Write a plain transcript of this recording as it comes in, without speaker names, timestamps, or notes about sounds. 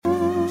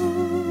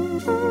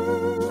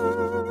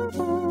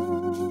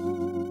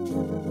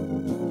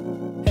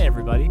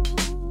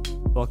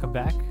welcome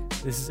back.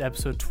 This is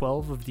episode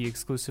 12 of the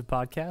exclusive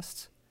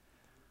podcast.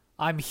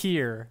 I'm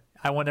here.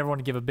 I want everyone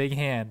to give a big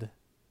hand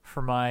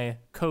for my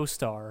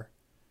co-star,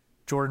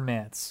 Jordan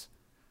Mance.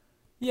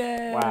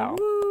 Yay! Wow.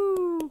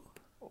 Woo!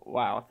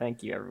 Wow,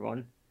 thank you,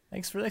 everyone.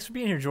 Thanks for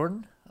being here,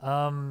 Jordan.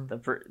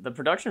 The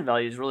production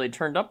value's really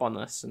turned up on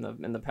this in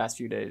the past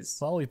few days.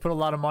 Well, we put a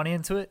lot of money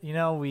into it. You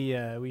know, we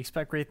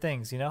expect great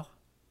things. You know.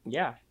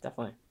 Yeah,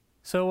 definitely.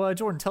 So,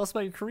 Jordan, tell us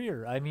about your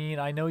career. I mean,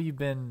 I know you've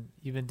been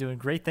doing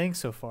great things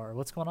so far.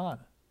 What's going on?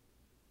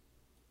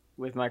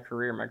 With my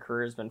career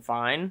has been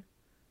fine.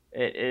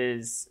 It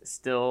is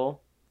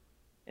still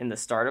in the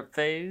startup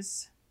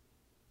phase,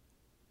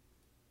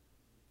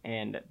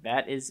 and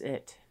that is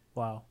it.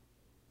 Wow,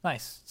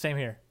 nice. Same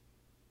here.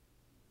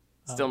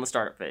 Still in the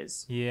startup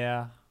phase.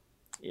 Yeah.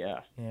 Yeah.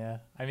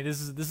 I mean,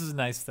 this is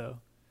nice though.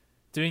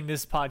 Doing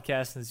this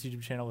podcast and this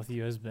YouTube channel with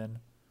you has been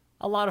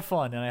a lot of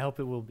fun, and I hope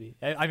it will be.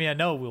 I mean, I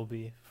know it will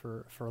be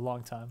for a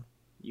long time.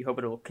 You hope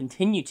it will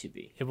continue to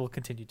be. It will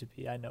continue to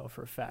be. I know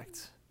for a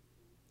fact.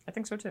 I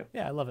think so too.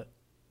 Yeah, I love it.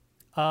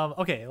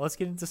 Okay, let's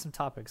get into some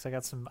topics. I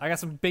got some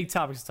big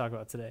topics to talk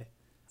about today.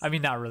 I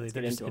mean, not really.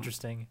 They're just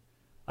interesting.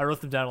 I wrote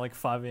them down at like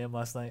 5 a.m.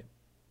 last night.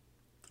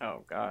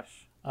 Oh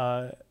gosh.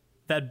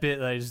 That bit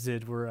that I just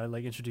did where I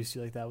like introduced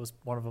you like that was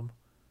one of them.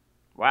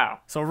 Wow.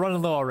 So we're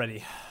running low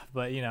already,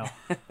 but you know.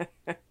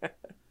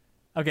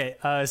 Okay,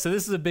 so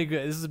this is a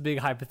big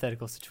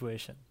hypothetical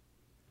situation.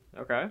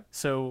 Okay.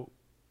 So,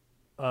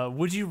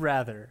 would you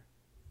rather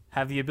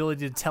have the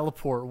ability to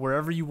teleport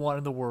wherever you want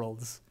in the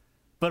world,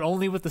 but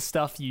only with the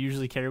stuff you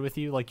usually carry with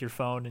you, like your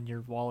phone and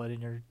your wallet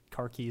and your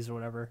car keys or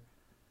whatever?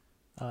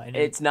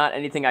 It's not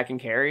anything I can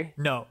carry?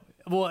 No.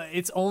 Well,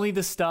 it's only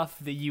the stuff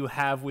that you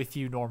have with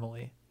you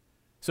normally.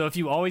 So if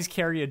you always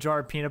carry a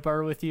jar of peanut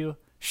butter with you,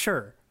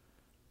 sure.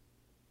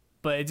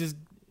 But it just,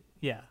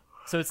 yeah.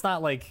 So it's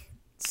not like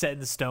set in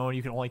the stone.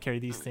 You can only carry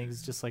these things.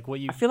 It's just like what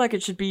you. I feel like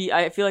it should be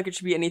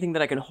anything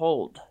that I can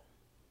hold.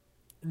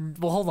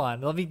 Well, hold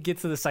on. Let me get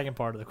to the second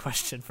part of the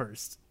question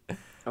first.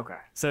 Okay.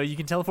 So you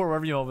can teleport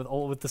wherever you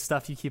want with the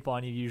stuff you keep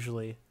on you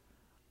usually.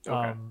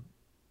 Okay.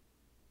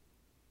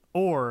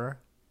 Or,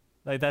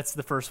 like that's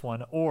the first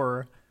one.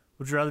 Or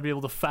would you rather be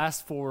able to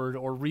fast forward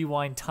or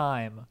rewind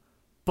time,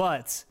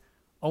 but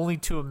only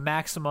to a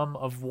maximum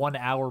of 1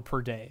 hour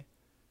per day,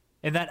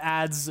 and that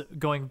adds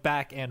going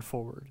back and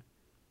forward.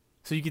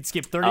 So you could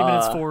skip 30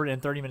 minutes forward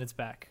and 30 minutes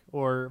back,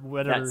 or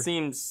whatever. That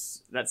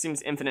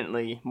seems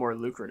infinitely more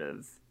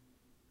lucrative.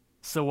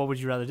 So what would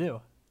you rather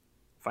do?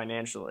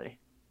 Financially.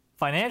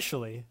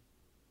 Financially?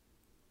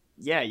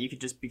 Yeah, you could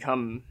just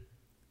become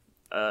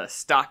a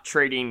stock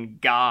trading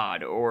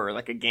god or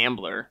like a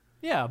gambler.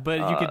 Yeah, but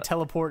you could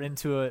teleport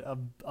into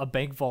a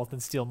bank vault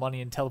and steal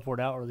money and teleport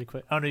out really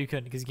quick. Oh no, you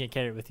couldn't because you can't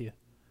carry it with you.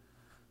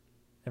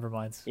 Never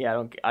mind.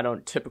 Yeah, I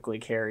don't typically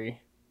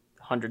carry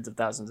hundreds of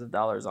thousands of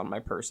dollars on my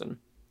person.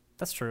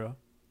 That's true.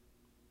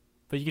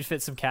 But you could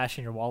fit some cash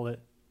in your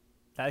wallet.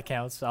 That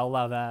counts. I'll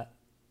allow that.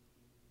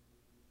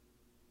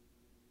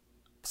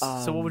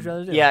 So what would you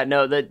rather do? Yeah,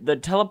 no, the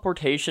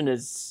teleportation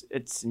it's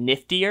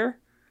niftier,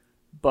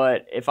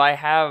 but if I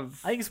have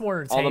I think it's more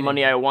all entertaining. the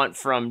money I want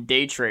from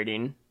day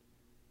trading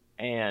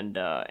and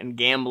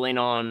gambling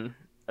on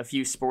a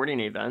few sporting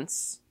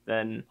events,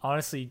 then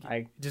honestly,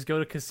 just go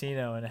to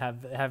casino and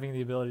having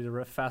the ability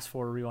to fast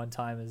forward, rewind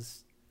time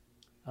is,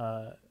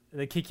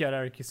 they kick you out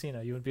of a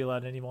casino. You wouldn't be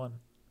allowed anyone.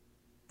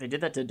 They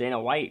did that to Dana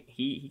White.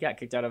 He got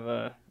kicked out of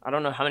I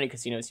don't know how many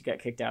casinos he got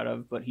kicked out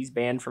of, but he's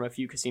banned from a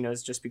few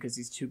casinos just because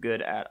he's too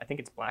good at, I think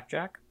it's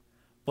blackjack.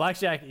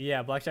 Blackjack,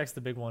 yeah, blackjack's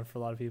the big one for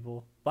a lot of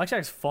people.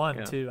 Blackjack's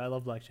fun too. I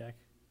love blackjack.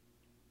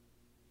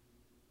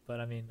 But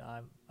I mean,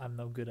 I'm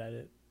no good at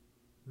it.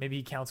 Maybe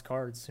he counts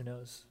cards. Who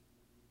knows?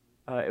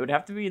 It would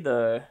have to be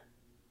the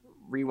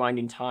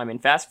rewinding time,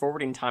 and fast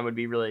forwarding time would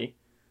be really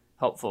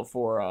helpful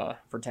for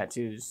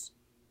tattoos.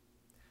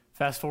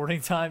 Fast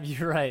forwarding time,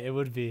 you're right. It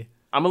would be.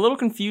 I'm a little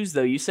confused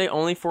though. You say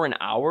only for an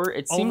hour.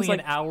 It seems only like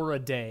an hour a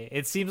day.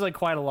 It seems like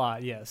quite a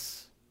lot.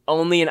 Yes.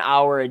 Only an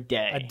hour a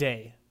day. A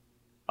day.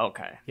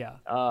 Okay. Yeah.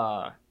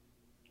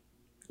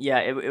 Yeah.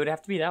 It would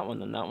have to be that one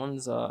then. That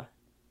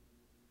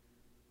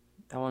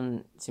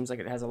one seems like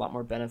it has a lot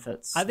more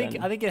benefits. I think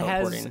it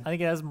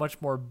teleporting. has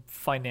much more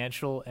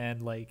financial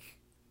and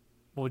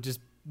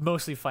just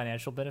mostly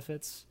financial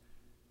benefits.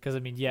 Because I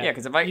mean, yeah. Yeah.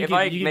 Because if I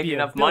make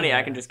enough money,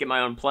 I can just get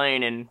my own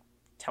plane and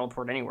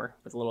teleport anywhere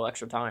with a little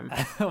extra time.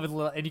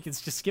 And you can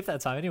just skip that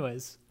time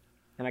anyways.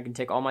 And I can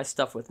take all my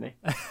stuff with me.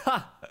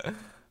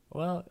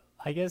 Well,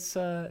 I guess.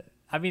 I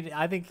mean,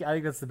 I think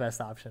that's the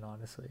best option,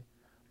 honestly.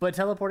 But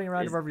teleporting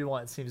around wherever you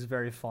want seems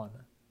very fun.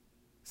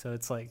 So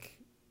it's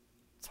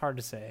hard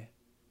to say.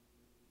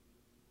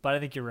 But I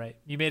think you're right.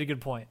 You made a good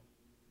point.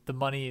 The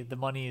money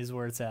is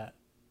where it's at.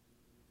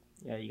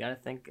 Yeah, you gotta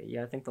think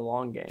the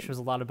long game. Shows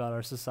a lot about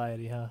our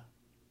society, huh?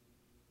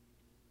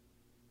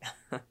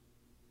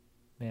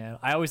 Man,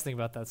 I always think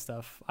about that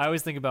stuff. I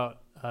always think about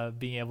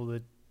being able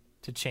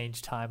to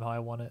change time how I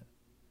want it.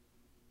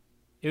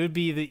 It would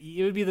be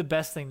the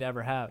best thing to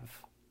ever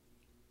have.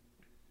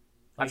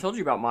 I've told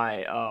you about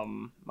my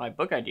my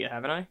book idea,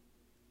 haven't I?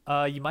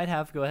 You might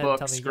have. Go ahead and book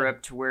tell me again.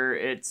 script where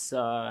it's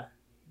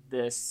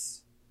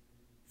this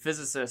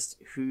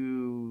physicist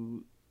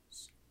whose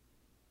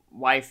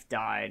wife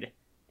died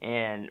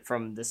and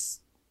from this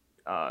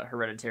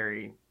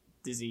hereditary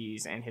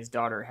disease, and his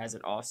daughter has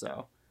it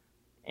also.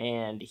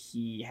 And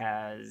he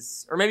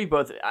has, or maybe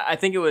both, I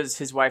think it was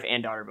his wife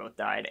and daughter both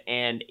died,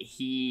 and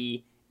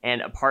he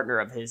and a partner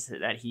of his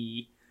that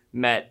he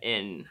met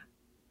in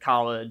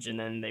college, and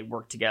then they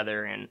work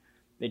together and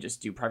they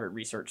just do private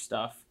research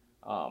stuff.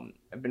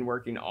 I've been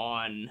working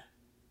on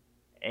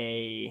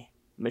a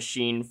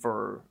machine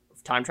for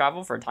time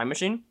travel, for a time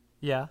machine.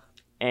 Yeah.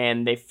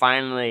 And they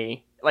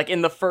finally, like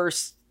in the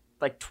first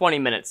like 20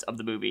 minutes of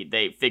the movie,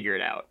 they figure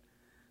it out,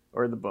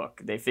 or the book,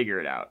 they figure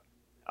it out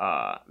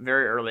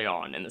very early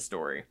on in the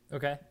story.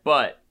 Okay.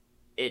 But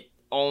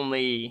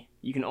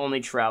you can only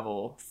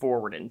travel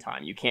forward in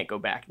time. You can't go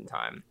back in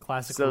time.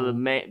 Classical. So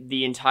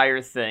the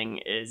entire thing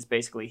is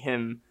basically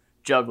him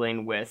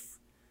juggling with,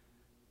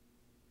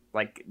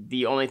 like,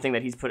 the only thing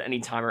that he's put any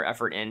time or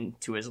effort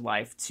into his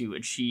life to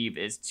achieve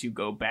is to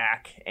go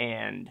back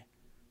and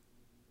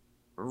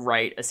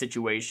right a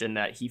situation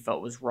that he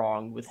felt was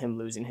wrong with him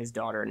losing his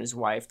daughter and his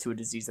wife to a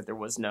disease that there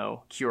was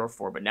no cure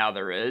for, but now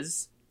there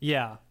is.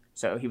 Yeah.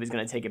 So he was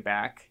going to take it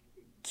back,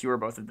 cure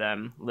both of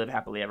them, live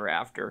happily ever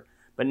after.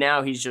 But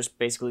now he's just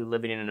basically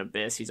living in an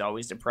abyss. He's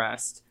always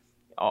depressed.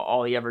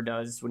 All he ever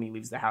does when he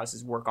leaves the house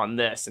is work on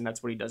this, and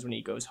that's what he does when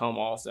he goes home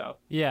also.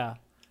 Yeah.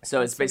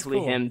 So it's basically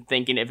cool. Him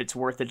thinking if it's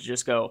worth it to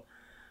just go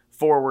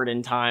forward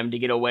in time to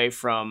get away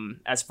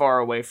from, as far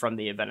away from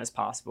the event as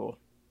possible.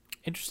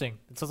 Interesting.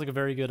 It sounds like a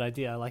very good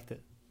idea. I liked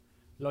it.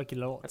 Like it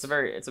a lot. It's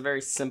a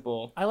very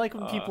simple. I like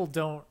when people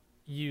don't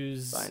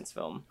use science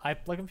film. I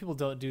like when people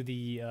don't do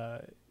the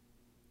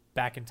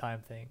back in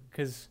time thing,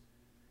 because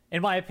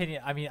in my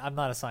opinion, I mean, I'm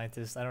not a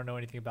scientist. I don't know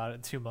anything about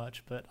it too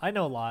much, but I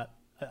know a lot.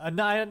 I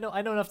know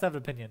enough to have an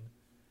opinion,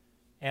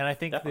 and I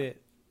think that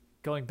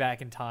going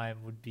back in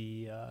time would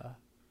be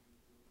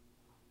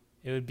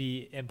it would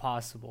be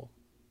impossible.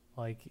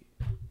 Like,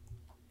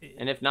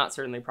 and if not,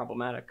 certainly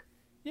problematic.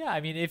 Yeah,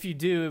 I mean, if you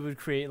do, it would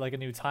create like a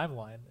new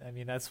timeline. I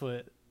mean, that's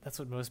what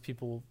most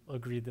people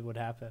agreed that would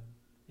happen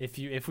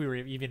if we were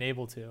even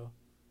able to.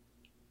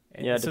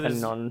 And yeah, so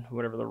depending on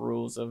whatever the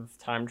rules of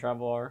time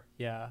travel are.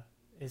 Yeah,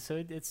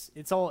 so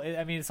it's all.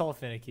 I mean, it's all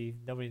finicky.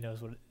 Nobody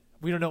knows what.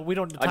 We don't know. We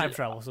don't time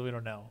travel, so we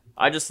don't know.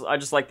 I just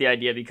like the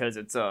idea because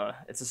it's a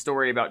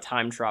story about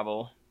time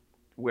travel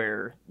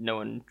where no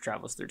one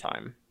travels through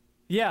time.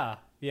 Yeah.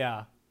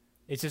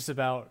 It's just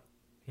about,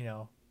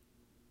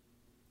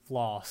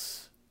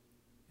 floss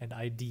and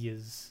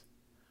ideas.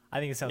 I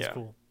think it sounds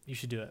cool. You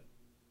should do it.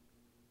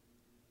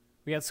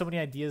 We got so many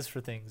ideas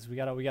for things. We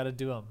gotta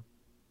do them.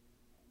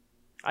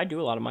 I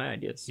do a lot of my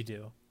ideas. You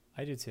do.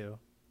 I do too.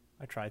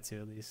 I try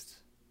to, at least.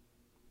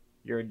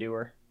 You're a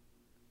doer.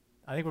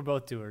 I think we're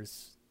both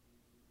doers.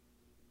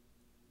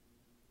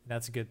 And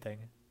that's a good thing.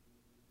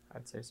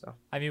 I'd say so.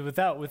 I mean,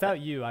 without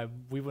you,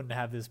 we wouldn't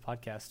have this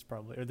podcast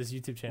probably, or this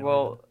YouTube channel.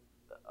 Well,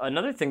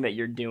 another thing that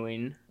you're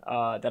doing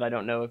that I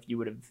don't know if you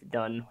would have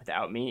done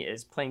without me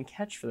is playing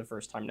catch for the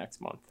first time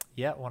next month.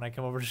 Yeah, when I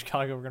come over to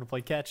Chicago, we're gonna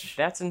play catch.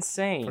 That's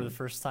insane. For the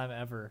first time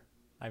ever.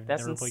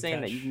 That's never played insane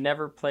catch. that you've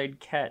never played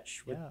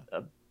catch with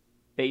a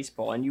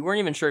baseball, and you weren't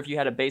even sure if you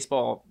had a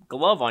baseball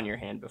glove on your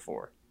hand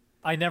before.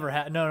 I never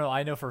had. No,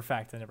 I know for a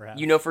fact I never have.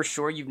 You know for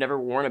sure you've never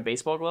worn a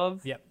baseball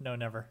glove? Yep, no,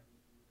 never.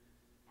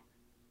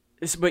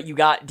 But you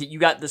got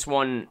this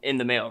one in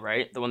the mail,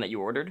 right? The one that you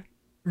ordered?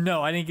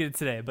 No, I didn't get it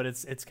today, but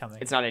it's coming.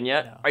 It's not in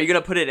yet? No. Are you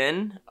going to put it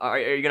in? Are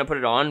you going to put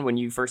it on when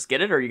you first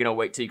get it, or are you going to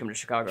wait till you come to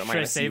Chicago? Should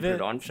I save it?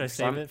 Should I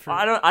save it for...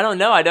 I don't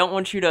know. I don't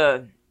want you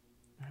to...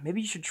 Maybe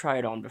you should try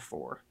it on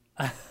before.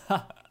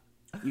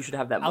 You should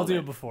have that moment. I'll do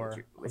it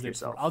before. With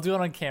yourself. I'll do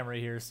it on camera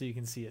here so you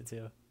can see it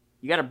too.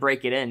 You got to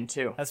break it in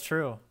too. That's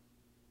true.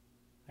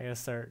 I gotta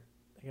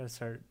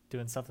start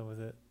doing something with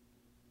it.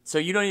 So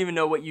you don't even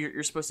know what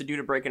you're supposed to do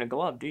to break in a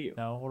glove, do you?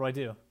 No, what do I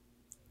do?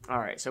 All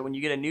right, so when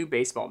you get a new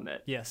baseball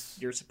mitt, yes,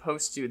 you're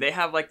supposed to. They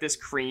have like this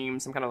cream,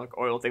 some kind of like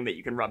oil thing that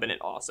you can rub in it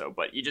also,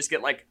 but you just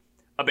get like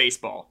a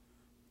baseball,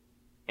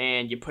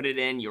 and you put it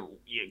in. You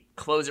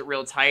close it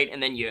real tight,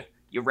 and then you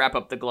wrap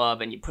up the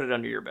glove and you put it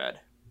under your bed.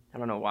 I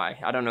don't know why.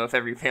 I don't know if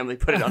every family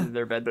put it under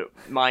their bed, but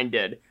mine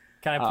did.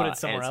 Can I put it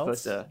somewhere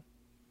else?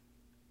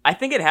 I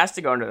think it has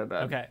to go under the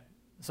bed. Okay.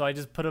 So I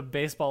just put a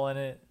baseball in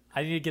it.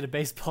 I need to get a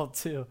baseball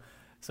too.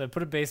 So I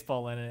put a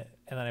baseball in it,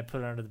 and then I put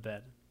it under the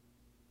bed.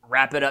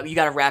 Wrap it up. You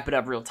got to wrap it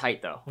up real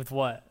tight, though. With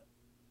what?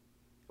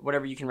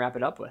 Whatever you can wrap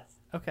it up with.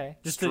 Okay.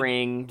 Just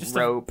string,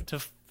 rope. To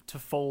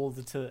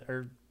fold,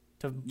 to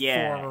form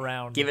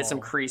around. Give it some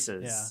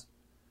creases.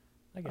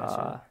 Yeah. I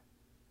gotcha.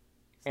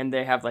 And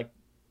they have, like,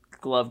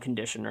 glove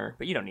conditioner,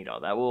 but you don't need all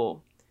that.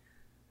 We'll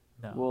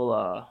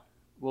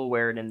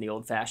wear it in the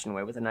old-fashioned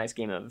way with a nice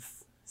game of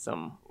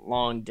some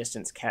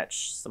long-distance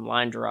catch, some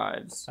line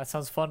drives. That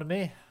sounds fun to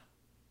me.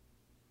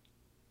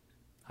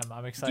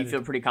 I'm excited. Do you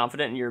feel pretty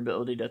confident in your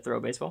ability to throw a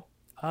baseball?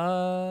 Yeah.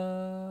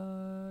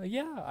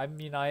 I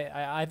mean,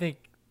 I think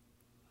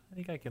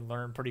I can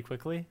learn pretty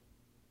quickly.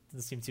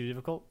 Doesn't seem too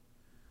difficult.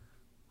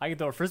 I can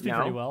throw a frisbee No?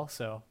 pretty well,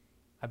 so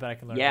I bet I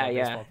can learn to Yeah, throw a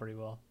yeah. baseball pretty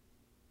well.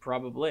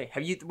 Probably.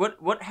 Have you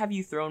what have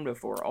you thrown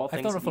before? All I've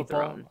things thrown a have you football.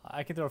 thrown?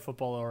 I can throw a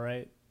football all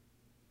right.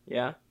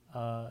 Yeah.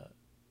 Uh,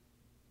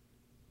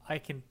 I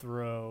can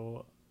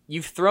throw.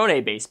 You've thrown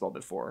a baseball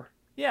before.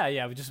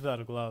 Yeah, but just without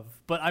a glove.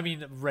 But I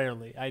mean,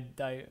 rarely.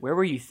 I Where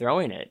were you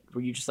throwing it?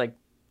 Were you just like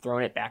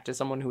throwing it back to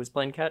someone who was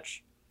playing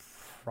catch?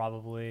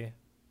 probably.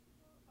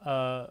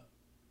 I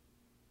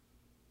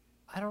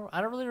don't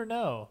really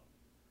know.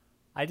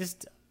 I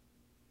just.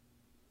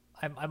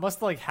 I must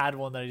have like had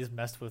one that I just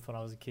messed with when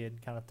I was a kid,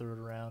 kind of threw it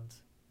around,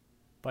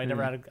 but I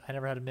never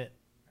had a mitt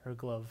or a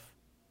glove.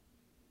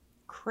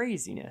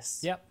 Craziness.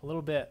 Yep, a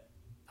little bit.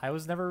 I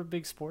was never a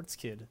big sports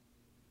kid.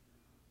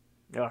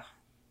 Ugh.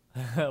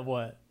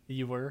 What?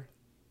 You were?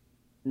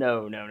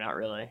 No, not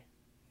really.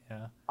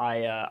 Yeah.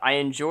 I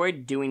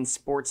enjoyed doing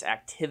sports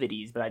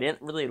activities, but I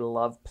didn't really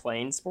love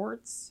playing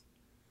sports.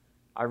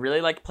 I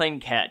really liked playing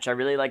catch. I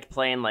really liked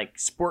playing like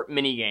sport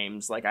mini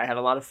games. Like I had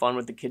a lot of fun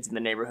with the kids in the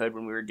neighborhood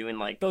when we were doing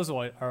like Those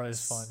are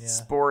always fun, yeah.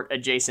 sport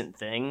adjacent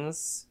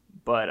things.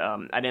 But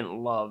I didn't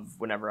love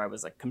whenever I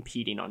was like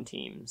competing on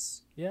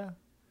teams. Yeah.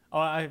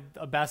 Oh,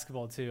 a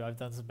basketball too. I've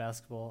done some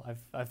basketball.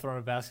 I've thrown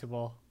a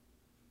basketball.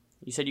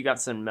 You said you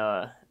got some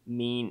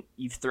mean.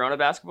 You've thrown a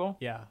basketball.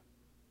 Yeah.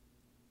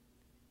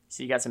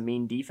 So you got some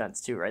mean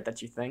defense too, right?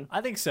 That's your thing.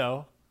 I think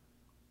so.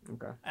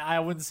 Okay. I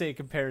wouldn't say it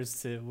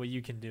compares to what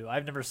you can do.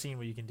 I've never seen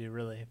what you can do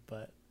really,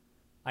 but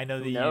I know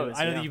that Who knows,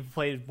 I know yeah. that you've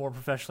played more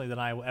professionally than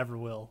I ever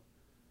will.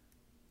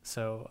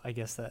 So I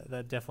guess that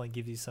definitely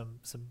gives you some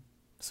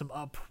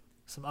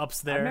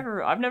ups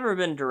there. I've never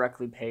been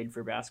directly paid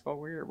for basketball.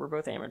 We're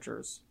both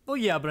amateurs. Well,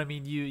 yeah, but I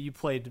mean, you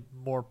played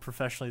more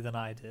professionally than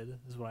I did,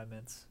 is what I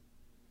meant.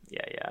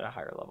 Yeah, at a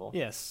higher level.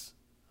 Yes.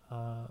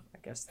 I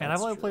guess. And I've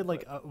that's only true, played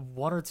like but-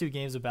 1 or 2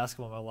 games of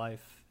basketball in my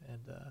life, and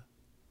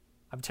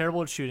I'm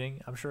terrible at shooting.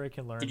 I'm sure I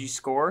can learn. Did you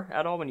score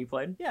at all when you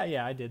played?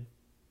 Yeah, I did.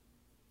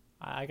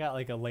 I got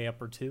like a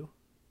layup or 2.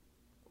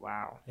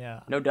 Wow.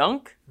 Yeah. No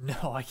dunk?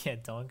 No, I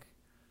can't dunk.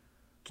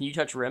 Can you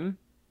touch rim?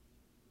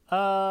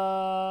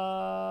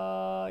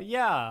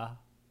 Yeah,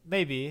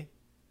 maybe.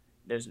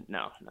 There's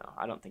no.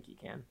 I don't think you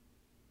can.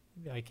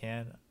 Maybe I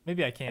can.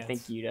 Maybe I can't.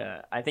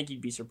 I think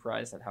you'd be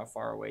surprised at how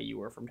far away you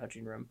were from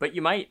touching rim. But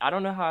you might. I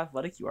don't know how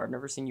athletic you are. I've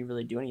never seen you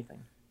really do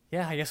anything.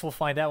 Yeah, I guess we'll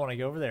find out when I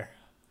go over there.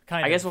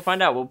 Kind I of. guess we'll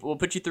find out. We'll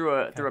put you through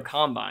a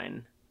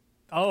combine.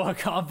 Oh, a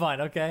combine.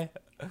 Okay.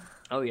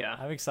 Oh yeah.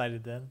 I'm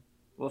excited then.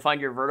 We'll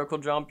find your vertical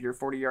jump, your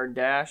 40-yard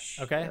dash.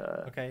 Okay.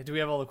 Okay. Do we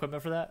have all the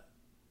equipment for that?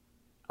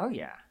 Oh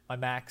yeah. My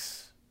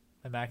max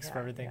for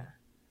everything. Yeah.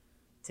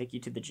 Take you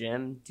to the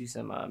gym, do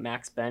some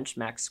max bench,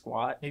 max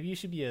squat. Maybe you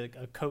should be a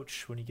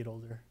coach when you get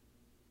older.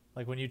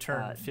 Like when you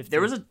turn 50. There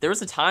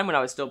was a time when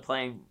I was still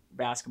playing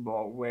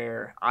basketball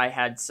where I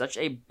had such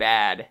a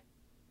bad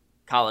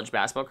college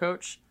basketball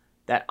coach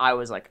that I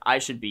was like, I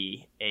should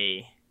be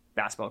a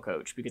basketball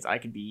coach because I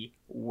could be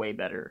way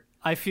better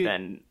I feel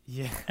than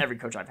yeah. every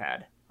coach I've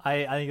had.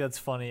 I think that's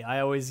funny. I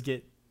always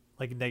get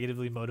like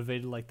negatively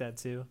motivated like that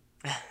too.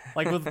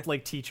 Like with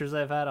like teachers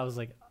I've had, I was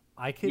like,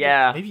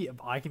 maybe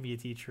I can be a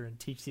teacher and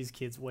teach these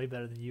kids way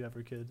better than you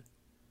ever could.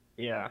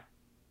 Yeah.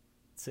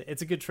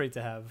 It's a good trait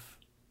to have.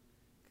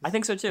 I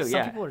think so too. Some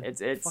Yeah. people are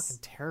It's fucking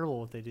terrible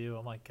what they do.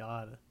 Oh my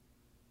god.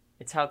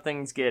 it's how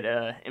things get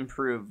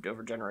improved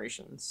over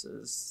generations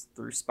is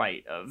through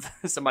spite of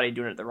somebody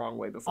doing it the wrong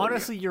way before.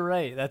 Honestly, you're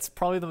right. That's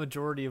probably the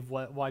majority of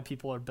why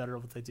people are better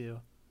at what they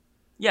do.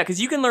 Yeah, because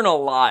you can learn a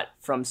lot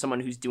from someone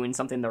who's doing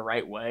something the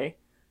right way.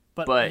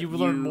 But you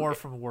learn more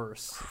from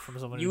worse from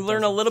someone. You who learn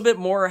a doesn't. little bit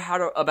more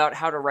about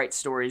how to write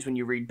stories when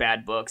you read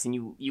bad books, and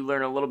you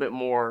learn a little bit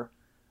more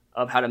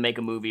of how to make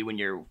a movie when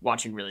you're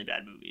watching really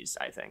bad movies.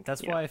 I think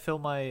That's why I fill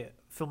my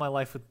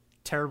life with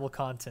terrible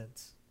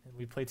content, and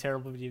we play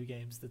terrible video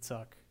games that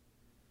suck.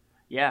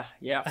 Yeah.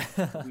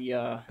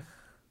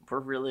 we're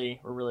really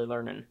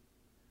learning,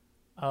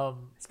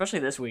 especially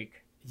this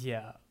week.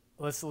 Yeah,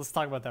 let's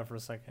talk about that for a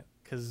second,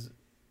 because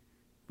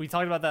we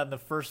talked about that in the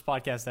first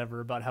podcast ever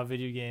about how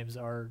video games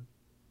are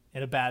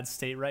in a bad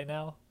state right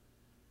now,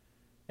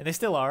 and they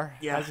still are.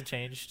 Yeah. It hasn't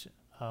changed.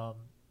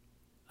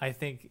 I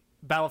think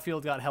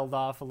Battlefield got held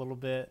off a little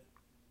bit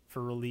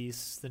for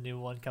release, the new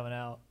one coming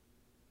out,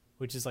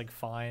 which is like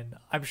fine.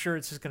 I'm sure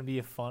it's just gonna be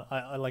a fun,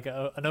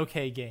 an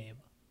okay game.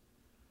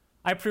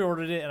 I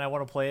pre-ordered it and I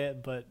want to play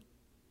it, but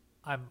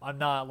I'm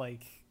not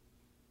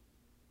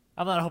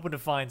hoping to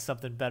find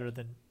something better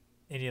than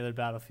any other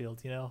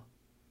Battlefield, you know?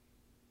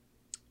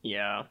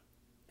 Yeah.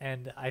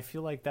 And I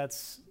feel like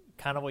that's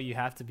kind of what you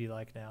have to be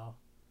like now.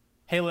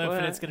 Halo Well,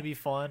 Infinite's going to be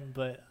fun,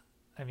 but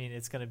I mean,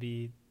 it's going to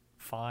be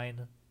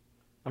fine.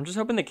 I'm just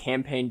hoping the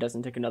campaign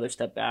doesn't take another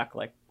step back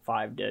like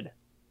 5 did.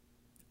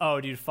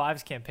 Oh, dude,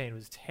 5's campaign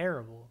was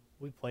terrible.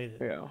 We played it.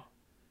 Yeah.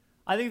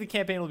 I think the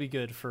campaign will be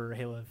good for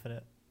Halo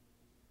Infinite.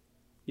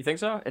 You think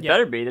so? It Yeah.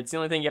 better be. That's the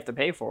only thing you have to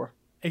pay for.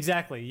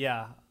 Exactly,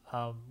 yeah.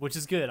 Which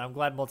is good. I'm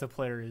glad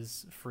multiplayer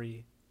is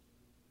free.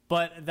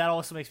 But that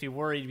also makes me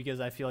worried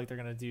because I feel like they're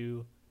going to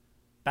do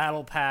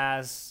Battle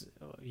Pass,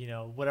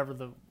 whatever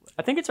the...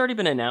 I think it's already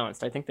been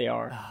announced. I think they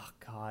are. Oh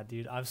god,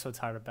 dude, I'm so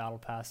tired of battle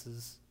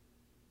passes.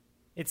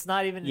 It's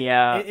not even.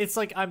 Yeah. It's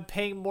like I'm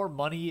paying more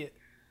money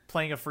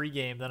playing a free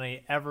game than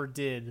I ever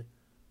did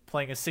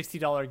playing a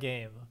 $60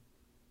 game.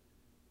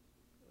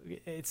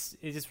 It's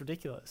just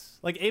ridiculous.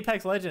 Like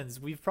Apex Legends,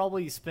 we've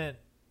probably spent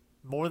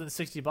more than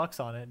 $60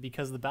 on it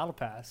because of the battle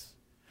pass.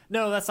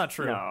 No, that's not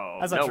true. No,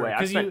 that's not no true.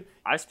 way.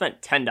 I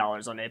spent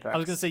 $10 on Apex. I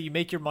was gonna say you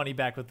make your money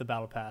back with the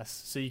battle pass,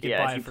 so you can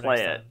Yeah, buy if it you for play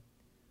next it. time.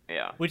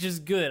 Yeah. Which is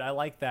good. I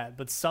like that.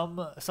 But some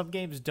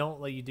games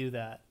don't let you do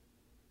that.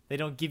 They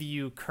don't give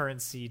you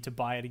currency to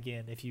buy it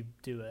again if you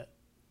do it.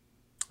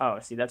 Oh,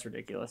 see, that's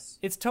ridiculous.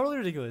 It's totally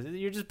ridiculous.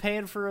 You're just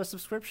paying for a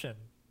subscription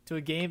to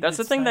a game. That's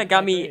the thing that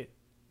got me.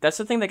 That's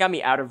the thing that got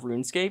me out of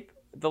RuneScape.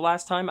 The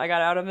last time I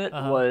got out of it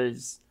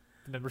was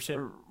the membership.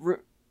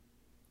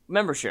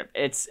 Membership.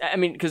 I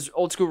mean, because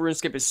old school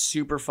RuneScape is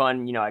super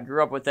fun. You know, I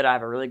grew up with it. I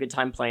have a really good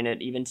time playing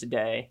it even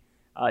today,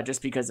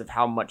 just because of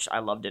how much I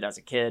loved it as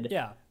a kid.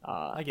 Yeah,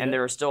 I get and it.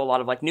 there are still a lot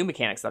of like new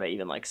mechanics that I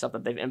even like, stuff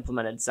that they've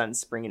implemented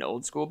since bringing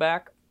old school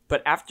back.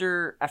 But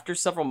after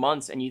several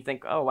months, and you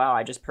think, oh wow,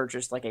 I just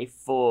purchased like a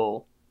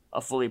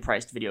fully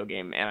priced video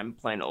game, and I'm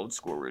playing old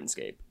school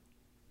RuneScape.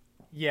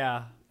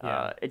 Yeah.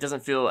 It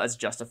doesn't feel as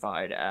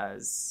justified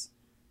as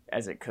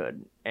it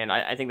could, and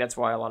I think that's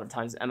why a lot of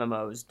times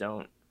MMOs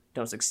don't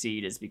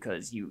succeed, is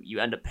because you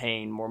end up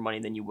paying more money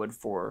than you would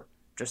for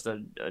just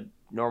a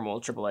normal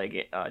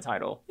AAA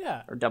title.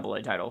 Yeah. Or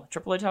AA title.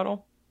 AAA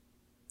title?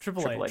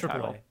 AAA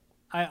title.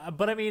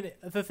 But I mean,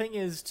 the thing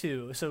is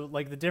too. So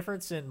like the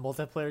difference in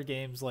multiplayer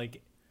games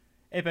like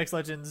Apex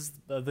Legends,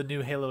 the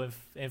new Halo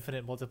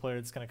Infinite multiplayer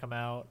that's gonna come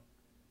out,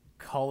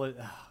 Call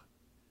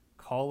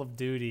of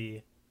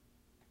Duty,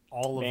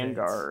 all of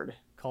Vanguard. it.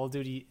 Call of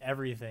Duty,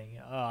 everything.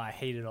 Oh, I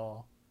hate it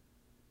all.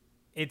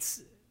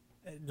 It's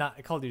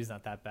not Call of Duty's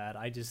not that bad.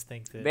 I just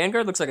think that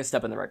Vanguard looks like a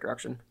step in the right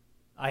direction.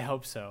 I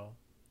hope so.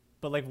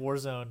 But like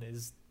Warzone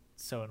is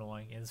so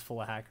annoying and it's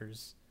full of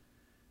hackers.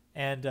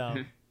 And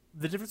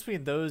the difference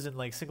between those and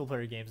like single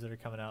player games that are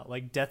coming out,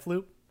 like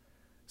Deathloop.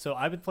 So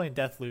I've been playing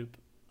Deathloop.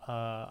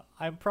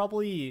 I'm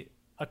probably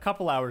a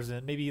couple hours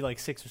in, maybe like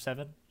 6 or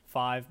 7,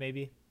 5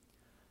 maybe.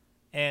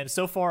 And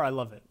so far I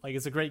love it. Like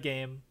it's a great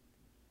game.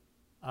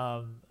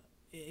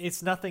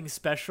 It's nothing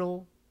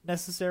special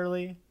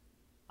necessarily.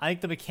 I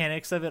think the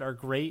mechanics of it are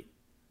great.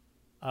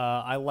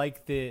 I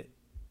like that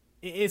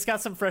it's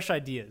got some fresh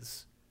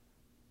ideas,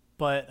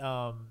 but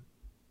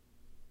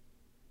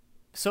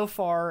so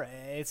far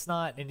it's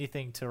not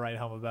anything to write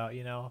home about,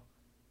 you know.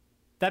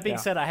 That being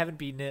said, I haven't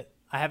beaten it.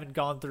 I haven't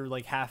gone through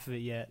like half of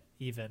it yet,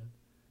 even.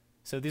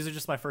 So these are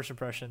just my first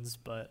impressions,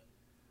 but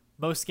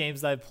most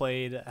games that I've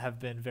played have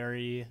been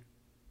very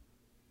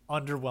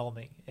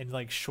underwhelming and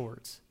like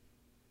short.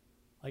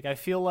 Like I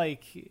feel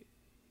like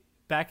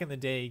back in the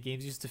day,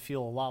 games used to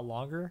feel a lot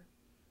longer.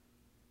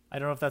 I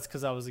don't know if that's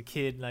because I was a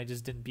kid and I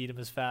just didn't beat them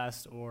as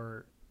fast,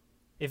 or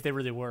if they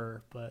really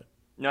were. But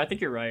no, I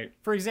think you're right.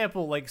 For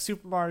example, like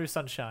Super Mario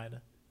Sunshine,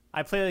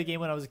 I played that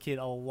game when I was a kid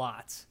a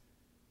lot,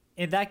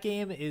 and that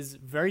game is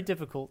very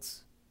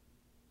difficult,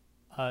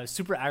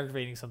 super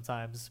aggravating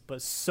sometimes,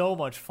 but so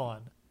much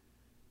fun.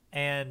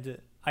 And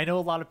I know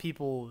a lot of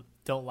people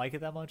don't like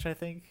it that much, I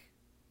think,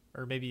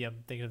 or maybe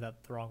I'm thinking of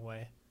that the wrong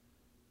way.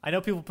 I know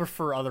people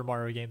prefer other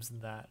Mario games than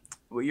that.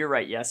 Well, you're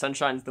right. Yeah,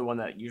 Sunshine's the one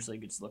that usually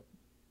gets looked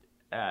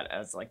at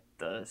as like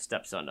the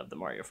stepson of the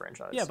Mario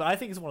franchise. Yeah, but I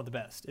think it's one of the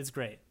best. It's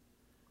great.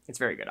 It's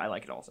very good. I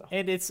like it also.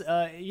 And it's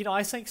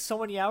I sank so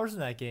many hours in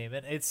that game,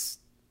 and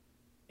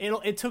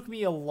it took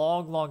me a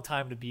long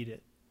time to beat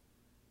it.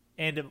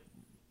 And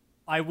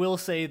I will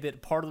say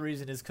that part of the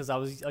reason is because I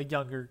was a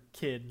younger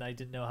kid and I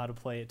didn't know how to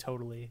play it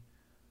totally.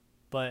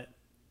 But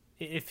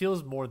it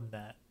feels more than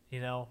that,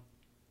 you know?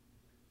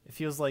 It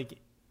feels like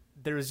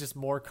there is just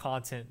more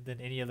content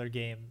than any other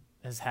game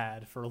has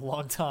had for a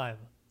long time.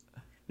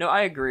 No,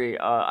 I agree.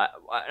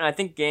 I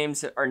think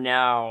games are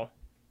now,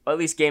 at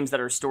least games that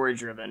are story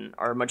driven,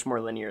 are much more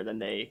linear than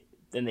they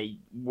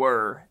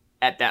were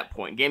at that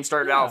point. Games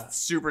started out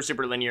super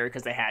linear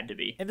because they had to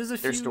be. And there's a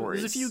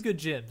few good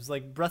gyms.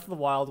 Like Breath of the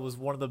Wild was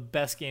one of the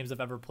best games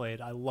I've ever played.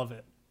 I love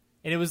it,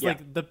 and it was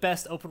like the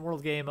best open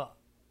world game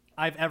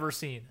I've ever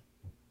seen.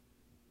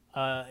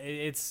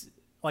 It's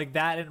like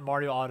that and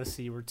Mario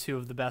Odyssey were two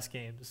of the best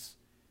games.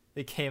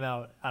 They came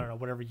out, I don't know,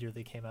 whatever year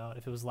they came out,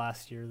 if it was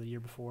last year or the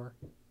year before.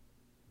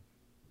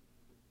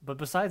 But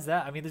besides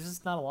that, I mean, there's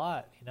just not a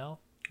lot, you know?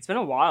 It's been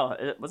a while.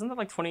 Wasn't that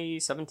like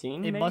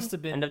 2017? It must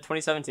have been. End of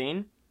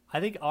 2017? I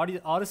think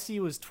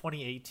Odyssey was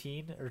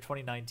 2018 or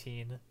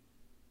 2019.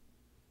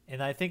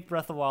 And I think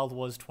Breath of the Wild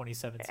was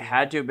 2017. It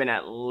had to have been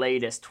at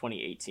latest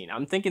 2018.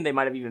 I'm thinking they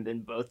might have even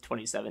been both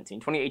 2017.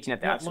 2018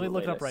 at the absolute latest. Let me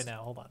look it up right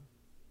now. Hold on.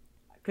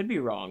 I could be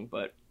wrong,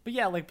 but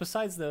yeah, like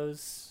besides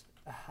those,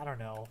 I don't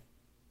know.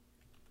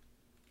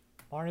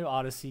 Mario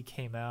Odyssey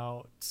came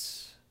out.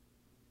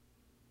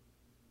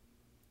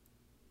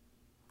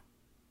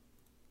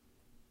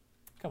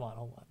 Come on,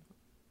 hold on.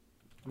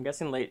 I'm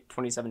guessing late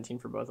 2017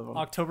 for both of them.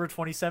 October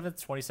 27th,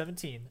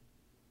 2017.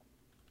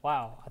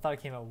 Wow, I thought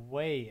it came out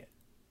way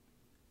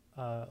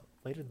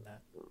later than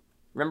that.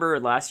 Remember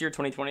last year,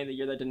 2020, the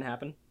year that didn't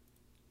happen?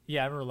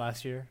 Yeah, I remember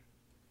last year.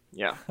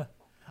 Yeah.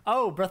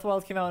 Oh, Breath of the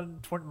Wild came out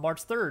on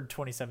March 3rd,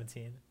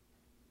 2017.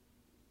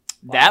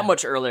 That Wow.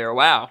 much earlier.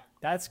 Wow.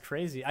 That's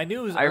crazy. I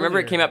knew it was I remember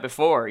it earlier. came out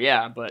before,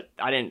 yeah, but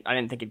I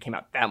didn't think it came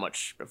out that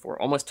much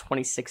before. Almost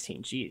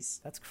 2016.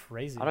 Jeez. That's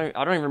crazy. I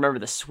don't even remember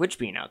the Switch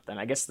being out then.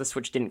 I guess the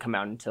Switch didn't come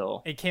out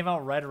until It came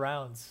out right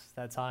around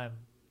that time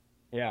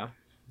yeah.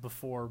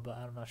 before, but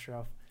I'm not sure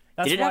how.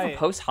 That's Did it why, have a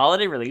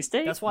post-holiday release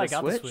date? That's why I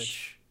got the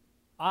Switch.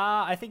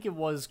 I think it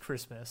was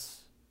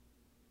Christmas.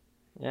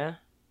 Yeah.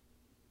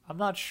 I'm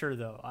not sure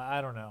though.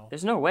 I don't know.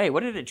 There's no way.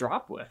 What did it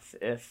drop with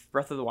if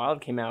Breath of the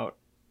Wild came out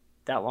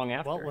that long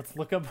after? Well, let's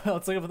look up.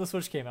 Let's look up when the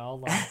Switch came out.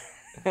 Hold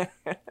on.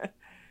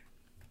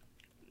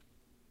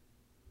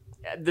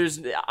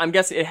 I'm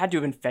guessing it had to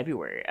have been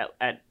February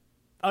at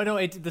Oh no,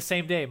 it the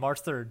same day,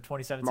 March 3rd,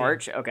 2017.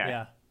 March? Okay.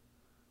 Yeah.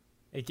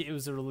 It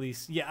was a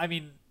release. Yeah, I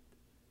mean,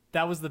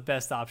 that was the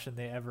best option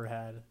they ever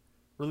had.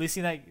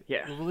 Releasing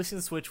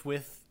the Switch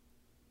with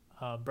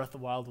Breath of the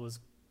Wild was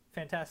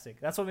fantastic.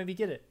 That's what made me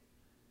get it.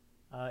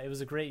 It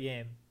was a great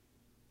game,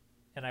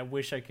 and I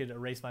wish I could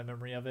erase my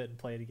memory of it and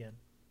play it again.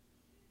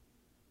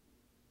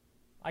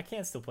 I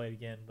can still play it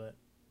again, but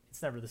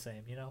it's never the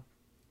same, you know?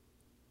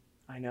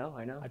 I know.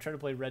 I tried to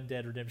play Red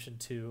Dead Redemption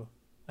 2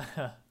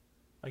 again.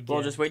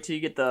 Well, just wait till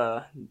you get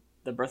the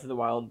Breath of the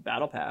Wild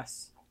Battle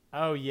Pass.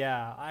 Oh,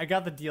 yeah. I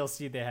got the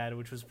DLC they had,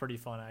 which was pretty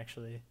fun,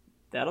 actually.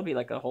 That'll be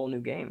like a whole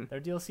new game.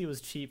 Their DLC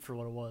was cheap for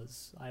what it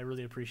was. I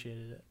really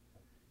appreciated it.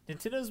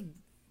 Nintendo's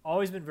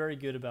always been very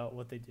good about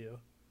what they do.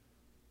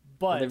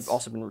 But they've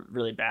also been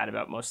really bad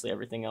about mostly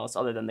everything else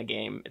other than the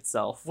game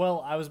itself.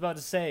 Well, I was about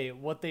to say,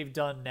 what they've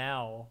done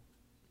now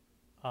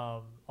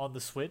on the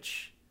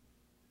Switch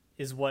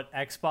is what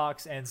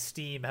Xbox and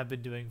Steam have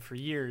been doing for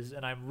years,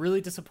 and I'm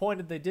really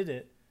disappointed they did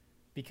it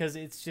because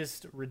it's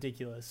just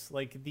ridiculous.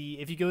 Like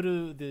if you go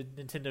to the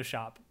Nintendo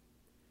shop,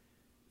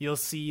 you'll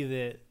see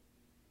that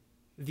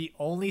the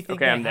only thing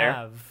they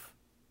have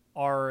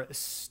are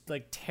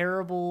like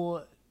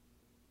terrible,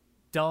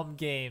 dumb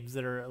games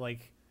that are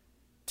like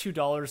 $2,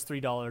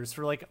 $3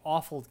 for like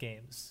awful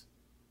games.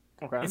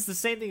 Okay. It's the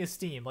same thing as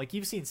Steam. Like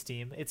you've seen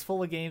Steam. It's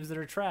full of games that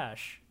are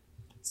trash.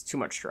 It's too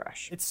much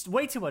trash. It's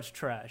way too much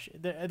trash.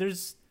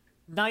 There's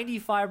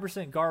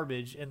 95%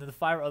 garbage, and then the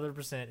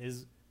 5%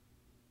 is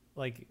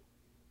like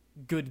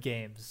good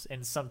games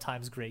and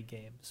sometimes great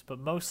games, but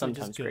mostly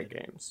sometimes just good. Great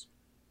games.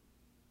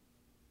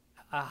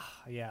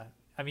 Yeah.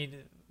 I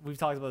mean, we've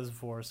talked about this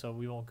before, so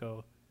we won't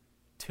go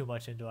too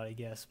much into it, I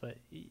guess. But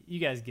you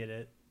guys get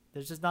it.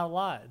 There's just not a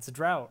lot. It's a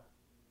drought.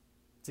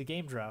 It's a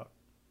game drought.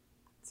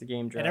 It's a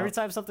game drought. And every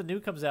time something new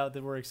comes out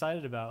that we're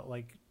excited about,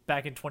 like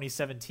back in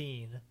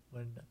 2017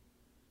 when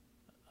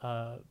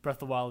Breath of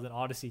the Wild and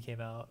Odyssey came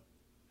out,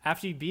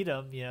 after you beat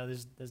them, you know,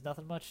 there's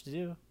nothing much to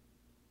do.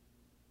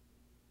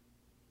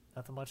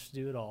 Nothing much to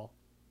do at all.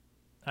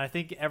 And I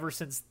think ever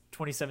since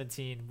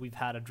 2017, we've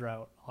had a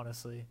drought,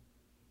 honestly.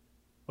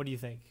 What do you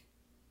think?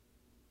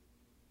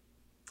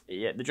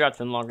 Yeah, the drought's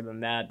been longer than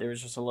that. There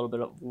was just a little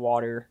bit of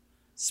water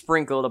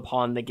sprinkled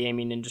upon the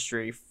gaming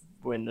industry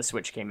when the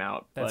Switch came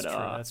out. That's true.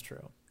 That's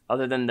true.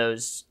 Other than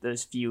those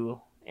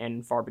few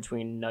and far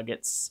between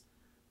nuggets,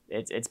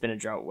 it's been a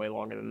drought way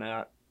longer than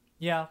that.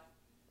 Yeah,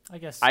 I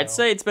guess so. I'd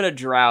say it's been a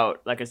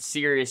drought, like a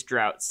serious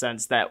drought,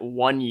 since that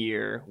one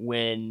year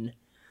when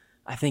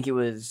I think it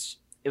was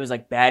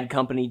like Bad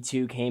Company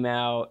 2 came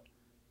out.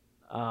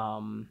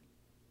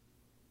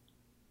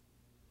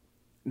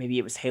 Maybe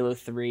it was Halo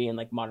 3 and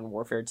like Modern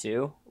Warfare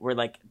 2, where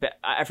like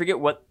I forget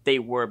what they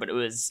were, but it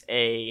was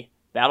a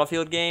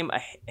Battlefield game,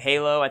 a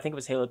Halo, I think it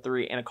was Halo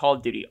 3, and a Call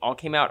of Duty all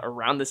came out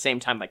around the same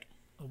time, like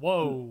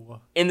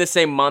whoa, in the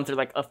same month or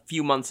like a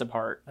few months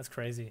apart. That's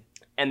crazy.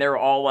 And they were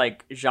all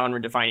like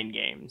genre defining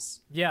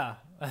games. Yeah.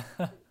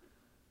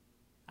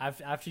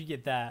 After you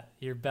get that,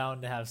 you're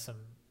bound to have some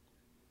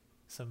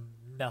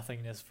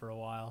nothingness for a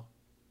while.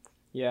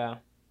 Yeah.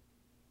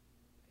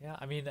 Yeah,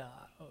 I mean,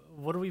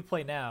 what do we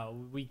play now?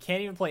 We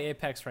can't even play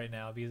Apex right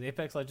now because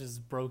Apex Legends is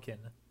broken.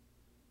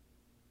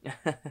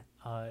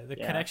 The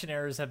connection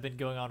errors have been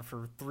going on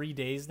for 3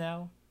 days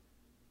now.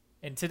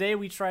 And today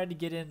we tried to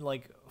get in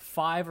like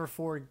four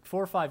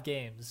or five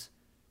games,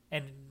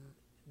 and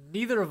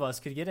neither of us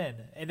could get in.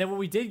 And then when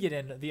we did get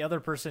in, the other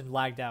person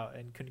lagged out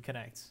and couldn't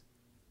connect.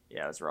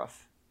 Yeah, it was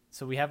rough.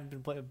 So we haven't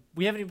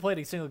even played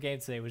a single game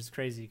today, which is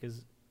crazy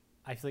because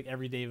I feel like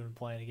every day we've been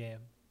playing a game,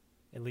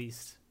 at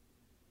least.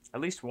 At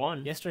least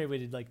one. Yesterday we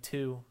did like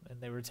 2, and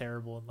they were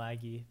terrible and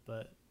laggy,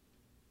 but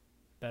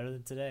better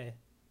than today.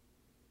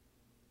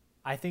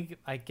 I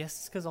guess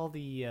it's because all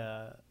the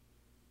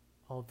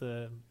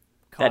COD,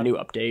 that new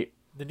update.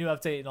 The new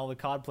update and all the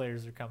COD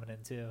players are coming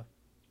in too.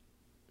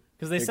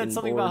 Because they said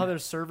something bored about how their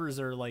servers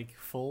are like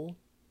full,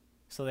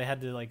 so they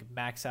had to like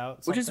max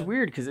out. Which is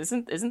weird because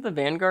isn't the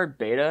Vanguard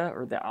beta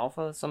or the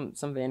alpha some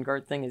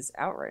Vanguard thing is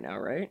out right now,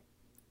 right?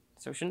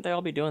 So shouldn't they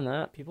all be doing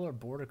that? People are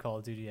bored of Call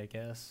of Duty, I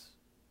guess.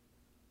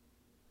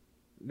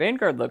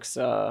 Vanguard looks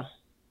I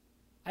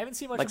haven't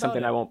seen much like about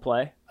something it. I won't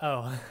play.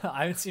 Oh,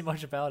 I haven't seen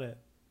much about it.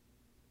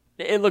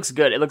 It looks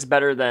good. It looks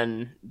better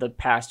than the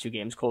past two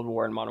games, Cold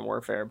War and Modern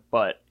Warfare.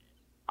 But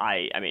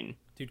I mean,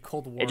 Dude,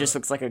 Cold War. it just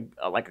looks like a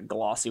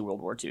glossy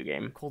World War II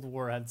game. Cold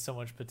War had so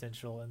much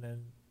potential, and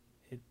then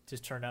it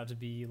just turned out to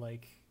be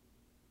like,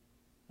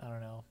 I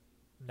don't know,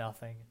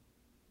 nothing.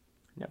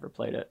 Never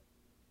played it.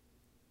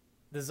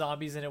 The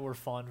zombies in it were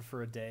fun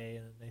for a day,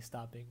 and then they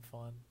stopped being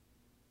fun.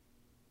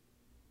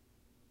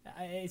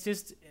 It's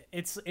just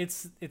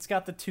it's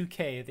got the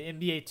 2K, the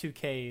NBA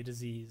 2K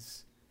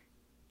disease.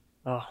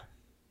 Oh,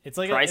 It's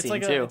like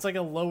pricing too. it's like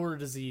a lower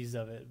disease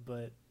of it,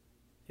 but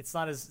it's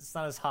not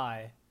as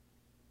high.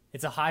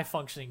 It's a high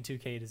functioning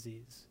 2K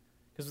disease.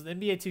 Because with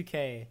NBA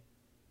 2K,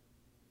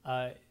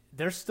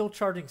 they're still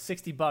charging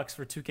 $60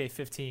 for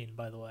 2K15,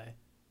 by the way,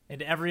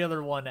 and every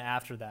other one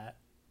after that.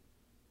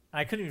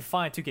 I couldn't even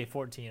find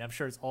 2K14. I'm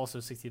sure it's also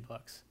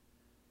 $60.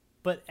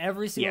 But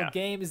every single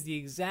game is the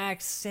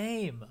exact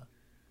same.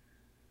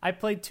 I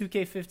played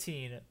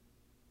 2K15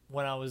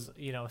 when I was,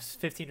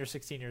 15 or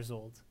 16 years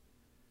old.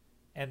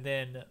 And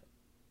then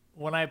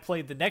when I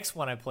played the next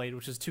one I played,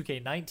 which was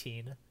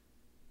 2K19,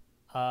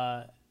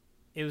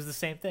 it was the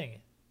same thing.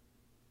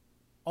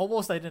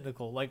 Almost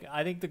identical. Like,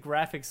 I think the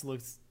graphics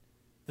looked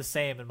the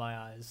same in my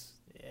eyes.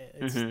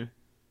 It's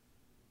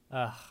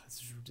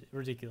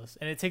ridiculous.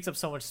 And it takes up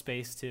so much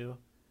space, too.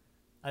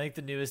 I think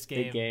the newest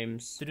game... Big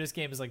games. The newest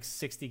game is like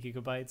 60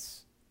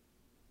 gigabytes.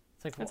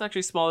 It's like, That's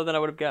actually smaller than I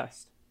would have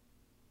guessed.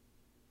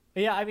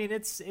 yeah, I mean,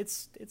 it's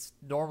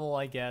normal,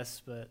 I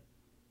guess, but...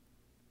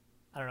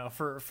 I don't know.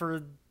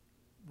 For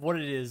what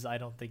it is, I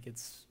don't think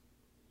it's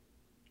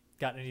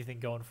got anything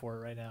going for it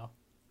right now.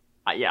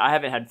 I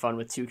haven't had fun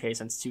with 2K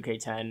since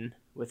 2K10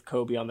 with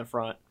Kobe on the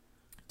front.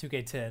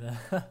 2K10.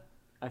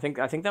 I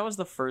think that was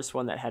the first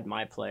one that had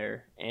My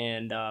Player.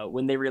 And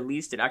when they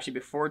released it, actually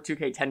before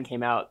 2K10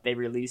 came out, they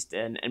released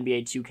an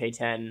NBA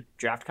 2K10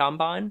 draft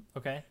combine.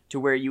 Okay. To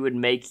where you would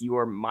make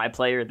your My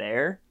Player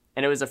there.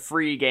 And it was a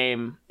free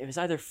game. It was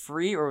either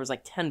free or it was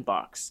like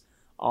 $10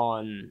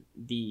 on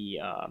the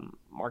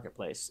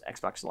marketplace,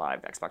 Xbox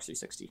Live, Xbox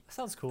 360. That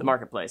sounds cool. The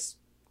marketplace.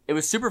 It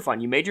was super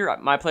fun. You made your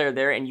My Player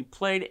there, and you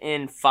played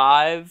in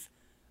 5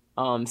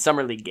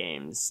 Summer League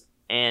games.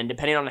 And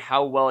depending on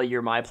how well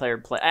your My Player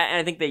play, and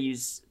I think they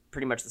use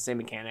pretty much the same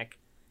mechanic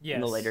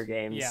in the later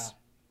games. Yeah.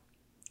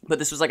 But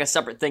this was like a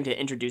separate thing to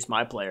introduce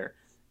My Player.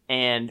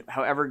 And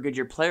however good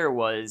your player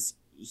was,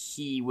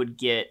 he would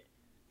get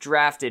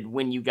drafted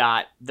when you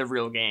got the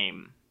real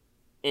game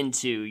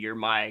into your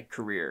My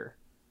Career.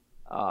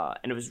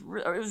 And it was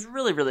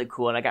really, really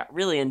cool, and I got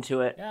really into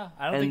it. Yeah,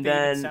 I don't think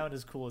they even sound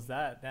as cool as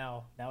that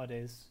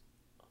nowadays.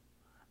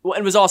 Well,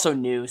 it was also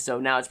new, so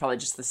now it's probably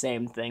just the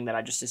same thing that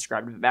I just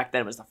described. But back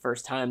then, it was the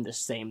first time the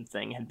same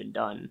thing had been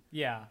done.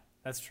 Yeah,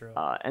 that's true.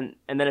 And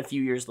then a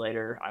few years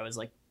later, I was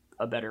like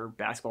a better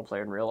basketball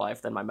player in real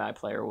life than my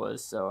player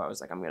was, so I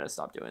was like, I'm gonna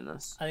stop doing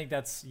this. I think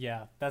that's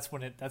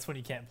when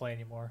you can't play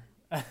anymore.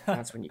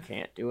 That's when you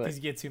can't do it because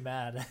you get too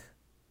mad.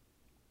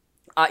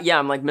 Yeah,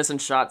 I'm like missing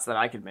shots that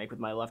I could make with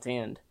my left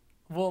hand.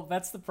 Well,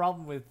 that's the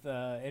problem with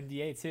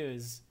NBA too.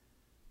 Is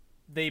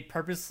they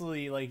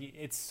purposely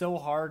it's so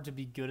hard to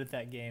be good at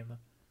that game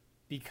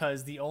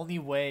because the only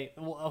way.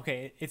 Well,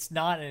 okay, it's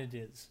not and it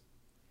is.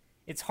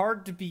 It's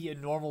hard to be a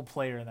normal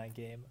player in that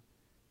game.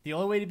 The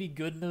only way to be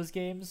good in those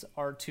games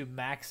are to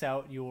max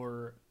out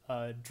your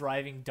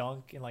driving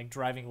dunk and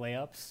driving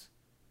layups,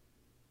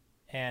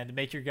 and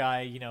make your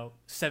guy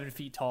 7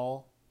 feet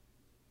tall.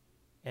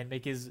 And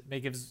make his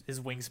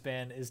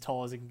wingspan as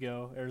tall as it can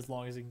go, or as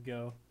long as it can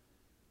go,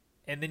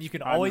 and then you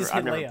can always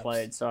hit layups. I've never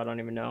played, so I don't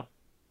even know.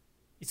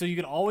 So you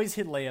can always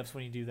hit layups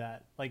when you do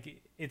that.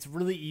 Like it's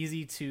really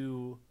easy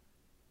to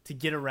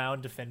get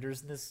around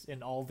defenders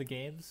in all the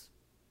games,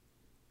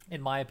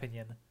 in my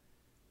opinion.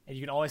 And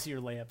you can always hit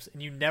your layups,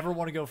 and you never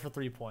want to go for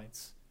 3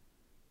 points,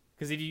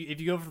 because if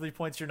you go for 3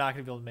 points, you're not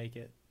going to be able to make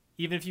it.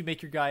 Even if you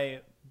make your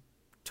guy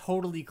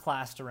totally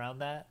classed around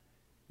that,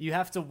 you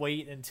have to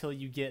wait until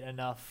you get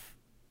enough.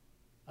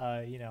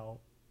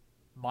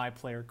 My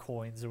Player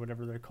coins or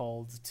whatever they're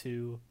called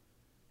to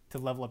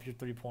level up your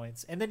 3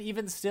 points. And then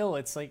even still,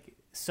 it's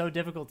so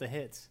difficult to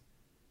hit.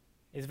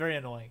 It's very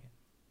annoying.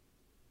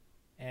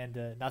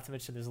 And not to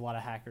mention there's a lot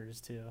of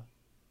hackers too.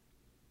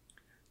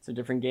 It's a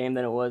different game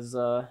than it was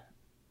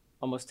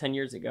almost 10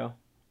 years ago.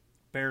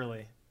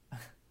 Barely.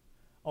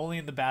 Only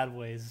in the bad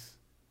ways.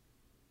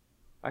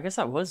 I guess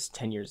that was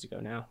 10 years ago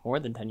now.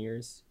 More than 10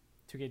 years.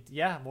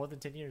 More than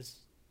 10 years.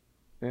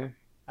 Yeah.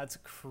 That's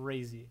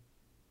crazy.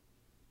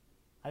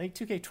 I think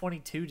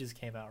 2K22 just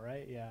came out,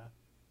 right? Yeah.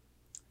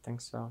 I think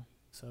so.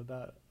 So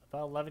about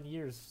 11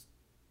 years.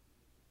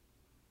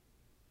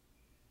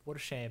 What a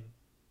shame.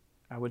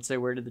 I would say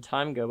where did the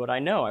time go, but I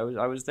know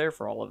I was there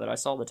for all of it. I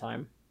saw the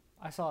time.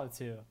 I saw it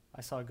too.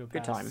 I saw it go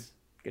past.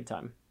 Good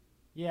time.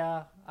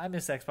 Yeah, I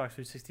miss Xbox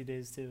 360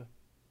 days too.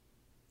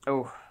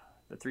 Oh,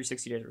 the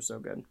 360 days were so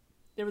good.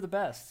 They were the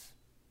best.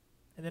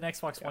 And then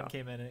Xbox One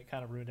came in and it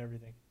kind of ruined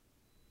everything.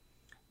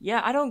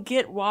 Yeah, I don't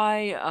get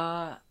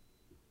why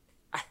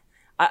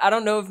I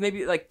don't know if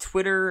maybe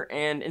Twitter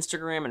and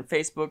Instagram and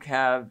Facebook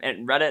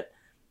and Reddit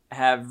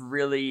have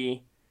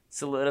really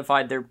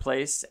solidified their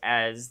place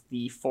as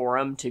the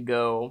forum to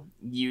go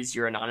use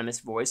your anonymous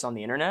voice on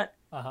the internet.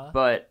 Uh-huh.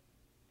 But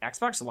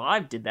Xbox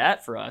Live did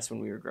that for us when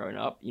we were growing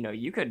up. You know,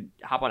 you could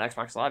hop on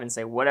Xbox Live and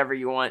say whatever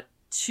you want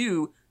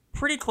to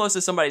pretty close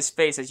to somebody's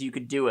face as you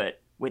could do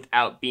it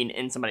without being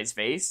in somebody's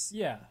face.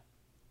 Yeah.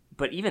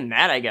 But even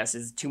that, I guess,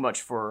 is too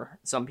much for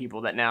some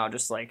people that now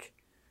just, like,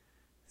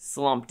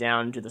 slump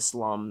down to the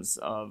slums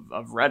of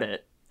Reddit.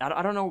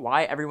 I don't know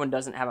why everyone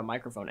doesn't have a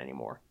microphone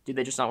anymore. Do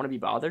they just not want to be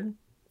bothered?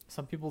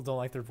 Some people don't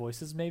like their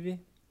voices, maybe.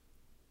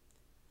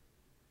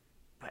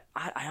 But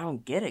I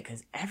don't get it,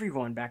 because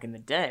everyone back in the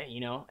day, you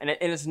know? And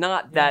it's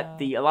not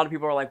that a lot of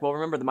people are like, well,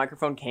 remember, the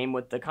microphone came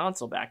with the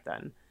console back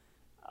then.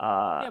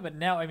 Yeah, but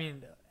now, I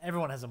mean,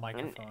 everyone has a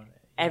microphone.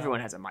 Everyone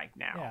has a mic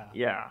now.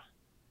 Yeah.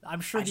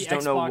 I'm sure I the just Xbox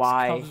don't know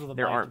why comes with a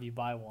there mic aren't- if you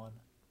buy one.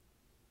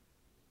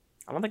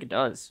 I don't think it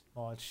does.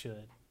 Well, it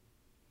should.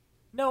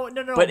 No,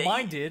 But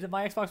mine did.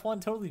 My Xbox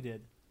One totally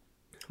did.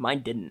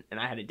 Mine didn't, and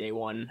I had a day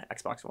one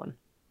Xbox One.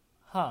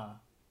 Huh.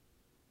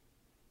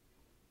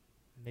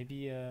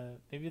 Maybe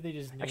they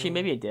just knew. Actually,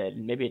 maybe it did.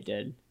 Maybe it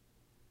did.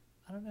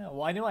 I don't know.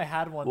 Well, I knew I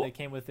had one Well- that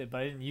came with it,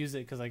 but I didn't use it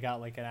because I got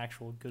like an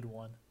actual good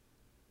one.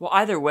 Well,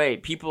 either way,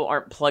 people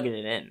aren't plugging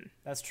it in.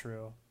 That's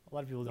true. A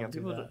lot of people You know, don't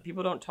do that.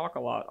 people don't talk a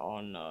lot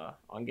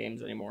on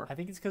games anymore. I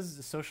think it's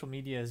because social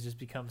media has just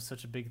become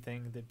such a big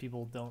thing that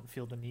people don't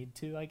feel the need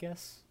to, I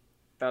guess.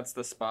 That's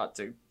the spot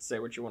to say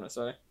what you want to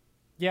say.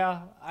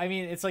 Yeah, I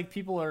mean, it's like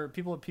people are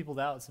peopled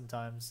out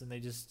sometimes, and they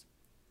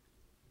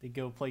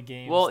go play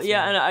games. Well,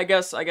 yeah, and I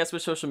guess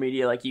with social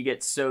media, like, you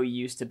get so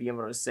used to being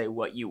able to say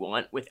what you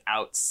want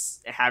without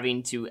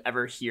having to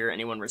ever hear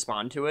anyone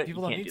respond to it.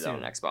 People you don't can't need do that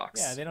to. on Xbox.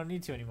 Yeah, they don't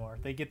need to anymore.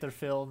 They get their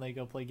fill and they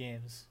go play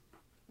games,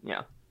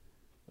 Yeah,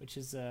 which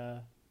is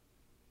I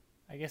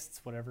guess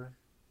it's whatever.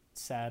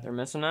 It's sad. they're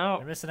missing out.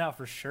 They're missing out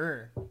for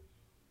sure.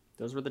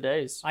 Those were the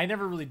days. I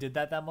never really did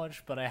that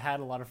much, but I had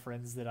a lot of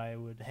friends that I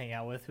would hang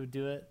out with who'd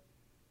do it.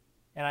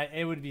 And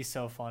it would be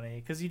so funny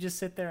because you just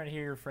sit there and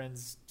hear your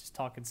friends just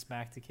talking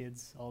smack to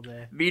kids all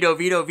day. Veto.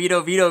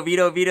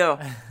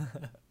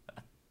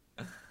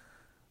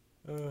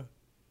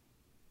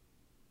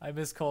 I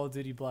miss Call of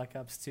Duty Black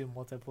Ops 2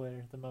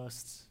 multiplayer the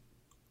most.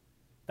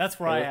 That's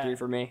where Halo I 3 had,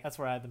 for me. That's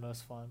where I had the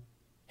most fun.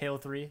 Halo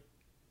 3.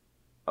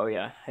 Oh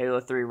yeah,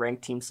 Halo 3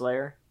 ranked Team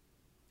Slayer.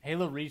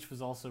 Halo Reach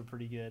was also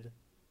pretty good.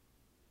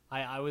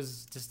 I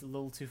was just a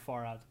little too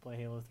far out to play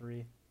Halo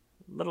 3. A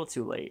little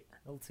too late.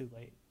 A little too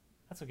late.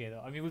 That's okay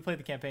though. I mean, we played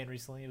the campaign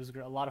recently. It was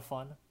a lot of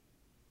fun.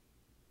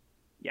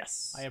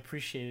 Yes. I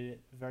appreciated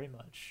it very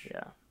much.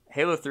 Yeah.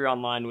 Halo 3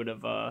 Online would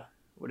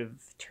have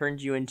turned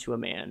you into a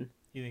man.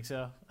 You think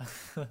so?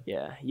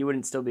 Yeah, you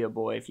wouldn't still be a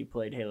boy if you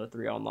played Halo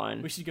 3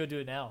 Online. We should go do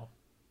it now.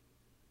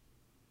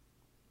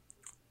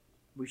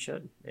 We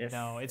should.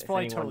 No, it's if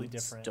probably anyone's totally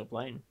different. Still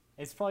playing.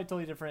 It's probably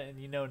totally different, and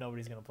you know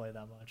nobody's gonna play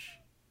that much.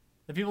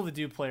 The people that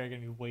do play are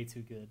gonna be way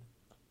too good.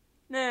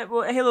 Nah,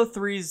 well, Halo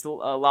 3's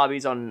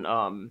lobbies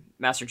on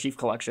Master Chief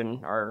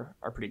Collection are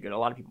pretty good. A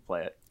lot of people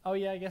play it. Oh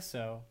yeah, I guess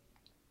so.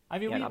 I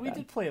mean, Yeah, we not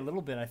did play a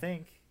little bit. I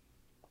think.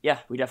 Yeah,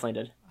 we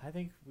definitely did. I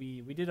think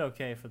we did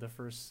okay for the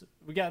first.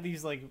 We got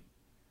these like,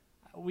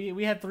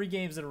 we had 3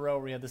 games in a row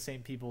where we had the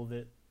same people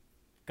that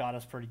got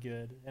us pretty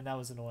good, and that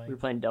was annoying. We were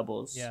playing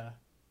doubles. Yeah.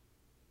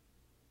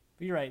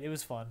 But you're right. It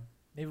was fun.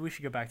 Maybe we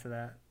should go back to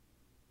that.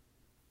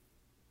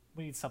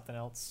 We need something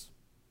else.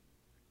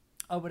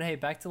 Oh, but hey,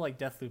 back to like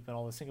Deathloop and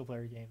all the single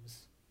player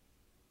games.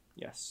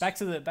 Yes. Back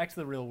to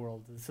the real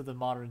world, to the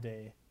modern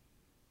day.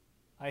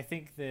 I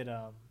think that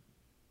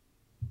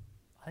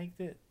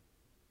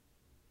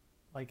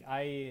like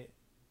I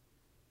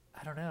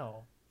don't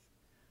know.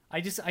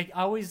 I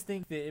always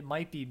think that it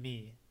might be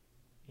me.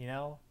 You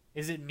know?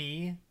 Is it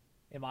me?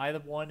 Am I the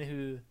one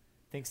who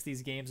thinks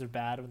these games are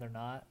bad when they're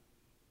not?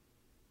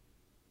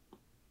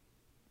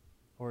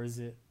 Or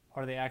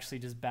are they actually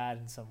just bad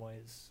in some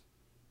ways?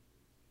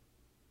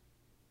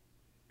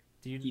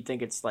 Do you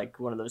think it's like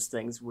one of those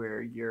things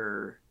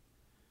where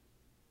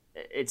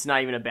it's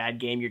not even a bad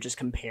game, you're just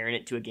comparing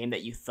it to a game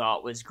that you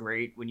thought was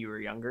great when you were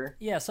younger?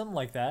 Yeah, something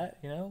like that,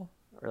 you know?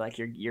 Or like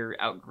you're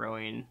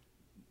outgrowing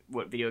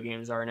what video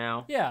games are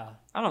now? Yeah.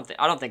 I don't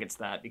think it's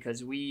that,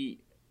 because we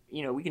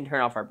can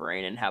turn off our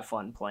brain and have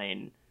fun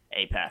playing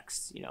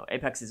Apex. You know,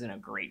 Apex isn't a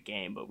great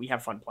game, but we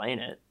have fun playing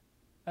it.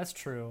 That's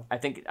true. I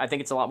think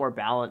it's a lot more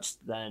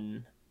balanced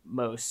than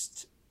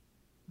most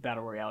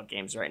battle royale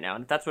games right now,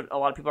 and if that's what a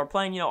lot of people are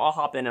playing, I'll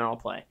hop in and I'll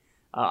play.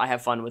 I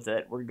have fun with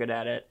it. We're good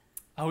at it.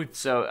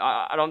 So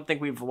I don't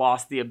think we've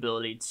lost the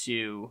ability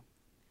to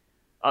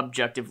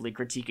objectively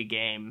critique a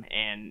game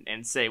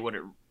and say what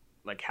it,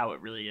 like, how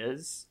it really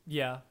is.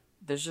 Yeah.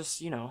 There's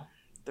just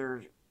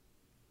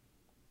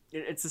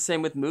it's the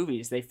same with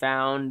movies. They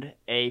found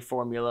a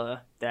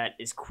formula that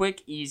is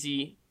quick,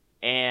 easy,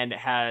 and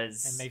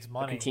has makes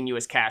money. a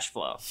continuous cash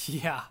flow.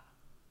 Yeah.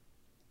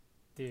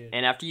 Dude.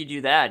 And after you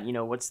do that,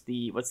 what's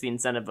the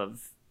incentive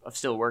of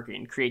still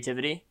working?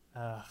 Creativity.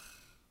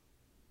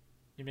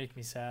 You make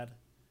me sad.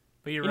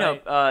 But you're You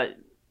right. know,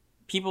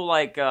 people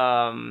like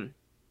Kojima,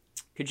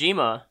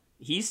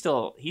 he's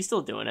still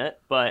doing it,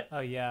 but Oh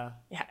yeah.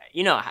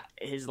 you know,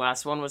 his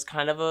last one was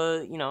kind of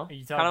a kind of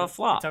a You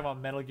flop. talking about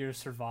Metal Gear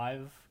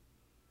Survive?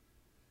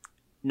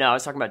 No, I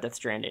was talking about Death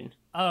Stranding.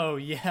 Oh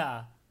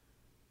yeah.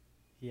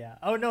 Yeah.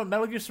 Oh no,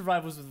 Metal Gear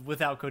Survive was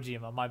without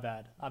Kojima. My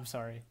bad. I'm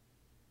sorry.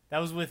 That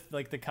was with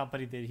like the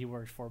company that he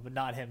worked for, but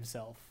not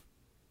himself.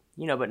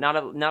 You know, but not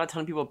a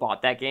ton of people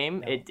bought that game.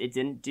 No. It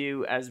didn't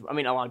do as I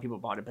mean, a lot of people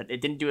bought it, but it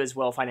didn't do as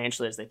well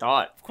financially as they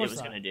thought Of course it was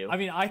not. going to do. I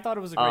mean, I thought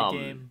it was a great Um,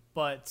 game,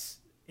 but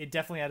it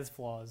definitely had its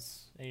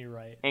flaws. And you're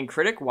right. And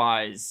critic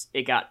wise,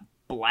 it got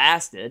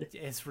blasted.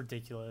 It's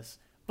ridiculous.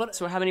 But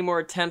So how many more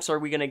attempts are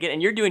we going to get?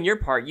 And you're doing your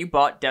part. You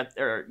bought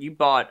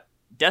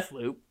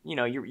Deathloop. You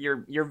know,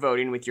 you're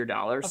voting with your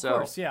dollar. of So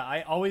course, yeah,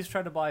 I always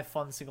try to buy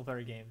fun single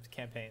player games,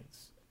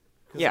 campaigns.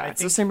 'Cause yeah, I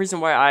it's think, the same reason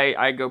why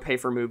I go pay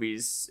for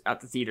movies at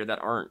the theater that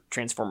aren't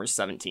Transformers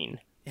 17.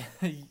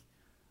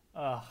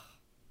 Ugh.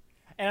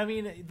 And I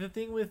mean, the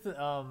thing with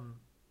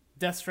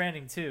Death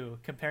Stranding too,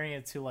 comparing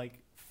it to like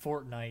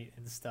Fortnite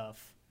and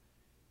stuff,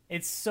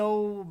 it's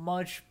so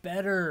much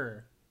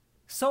better.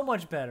 So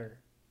much better.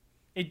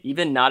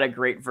 Even not a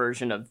great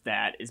version of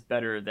that is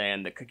better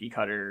than the cookie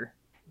cutter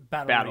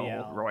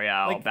Battle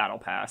Royale Like, Battle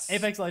Pass.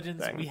 Apex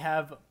Legends, thing.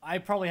 I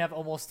probably have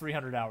almost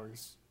 300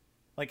 hours.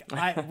 Like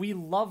we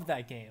love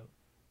that game.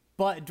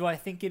 But do I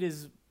think it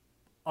is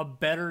a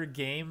better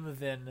game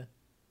than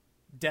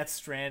Death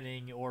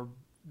Stranding or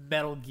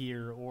Metal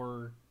Gear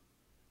or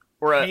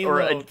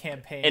Halo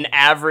campaign? an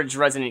average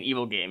Resident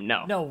Evil game.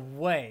 No. No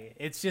way.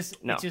 It's just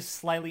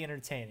slightly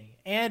entertaining.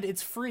 And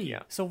it's free.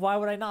 Yeah. So why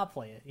would I not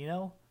play it, you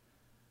know?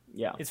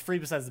 Yeah. It's free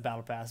besides the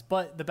Battle Pass.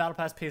 But the Battle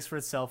Pass pays for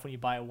itself when you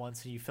buy it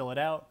once and you fill it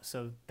out.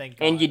 So thank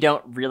God. And you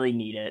don't really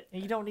need it.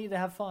 And you don't need to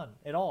have fun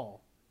at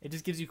all. It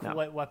just gives you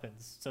cool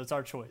weapons. So it's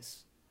our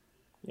choice.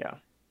 Yeah.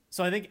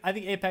 So I think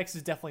Apex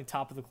is definitely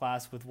top of the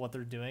class with what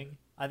they're doing.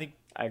 I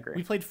agree.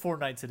 We played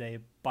Fortnite today,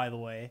 by the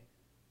way.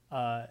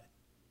 And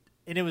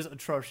it was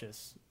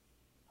atrocious.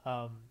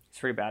 It's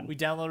pretty bad. We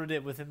downloaded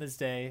it within this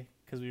day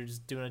because we were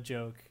just doing a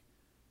joke.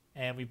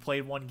 And we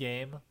played one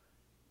game.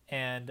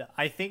 And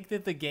I think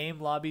that the game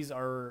lobbies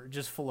are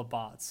just full of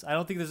bots. I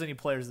don't think there's any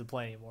players that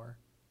play anymore.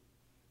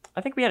 I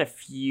think we had a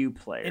few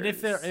players. And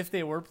if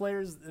they were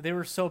players, they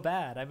were so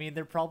bad. I mean,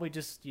 they're probably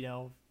just,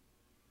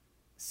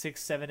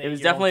 6, 7, 8. It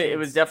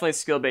was definitely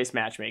skill-based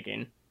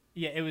matchmaking.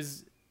 Yeah, it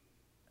was.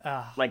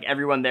 Like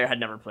everyone there had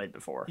never played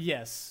before.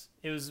 Yes,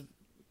 it was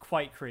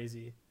quite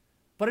crazy.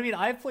 But I mean,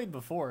 I've played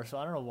before, so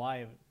I don't know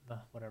why.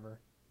 Whatever.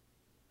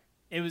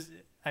 It was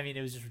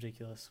just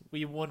ridiculous.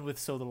 We won with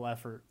so little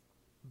effort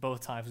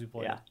both times we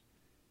played. Yeah.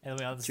 And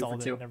then we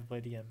uninstalled it and never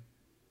played again.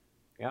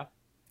 Yeah.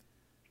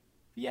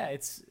 Yeah,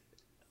 it's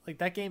like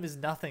that game is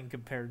nothing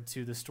compared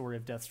to the story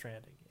of Death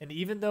Stranding. And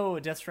even though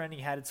Death Stranding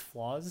had its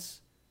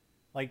flaws,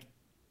 like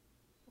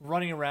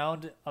running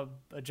around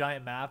a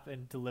giant map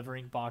and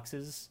delivering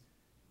boxes,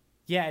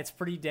 yeah, it's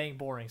pretty dang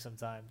boring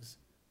sometimes.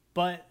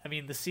 But I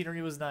mean, the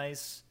scenery was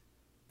nice,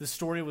 the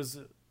story was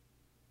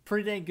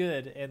pretty dang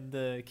good, and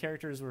the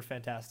characters were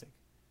fantastic.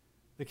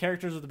 The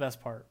characters were the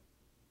best part.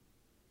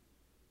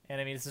 And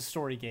I mean, it's a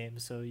story game,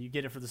 so you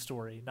get it for the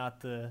story,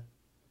 not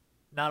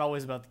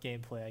always about the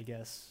gameplay, I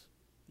guess.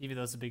 Even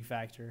though it's a big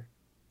factor.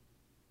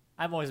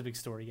 I'm always a big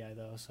story guy,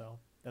 though, so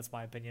that's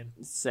my opinion.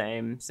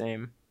 Same.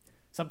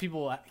 Some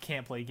people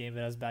can't play a game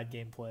that has bad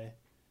gameplay.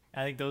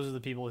 I think those are the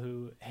people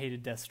who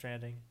hated Death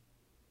Stranding.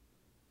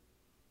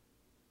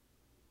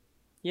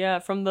 Yeah,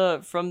 from the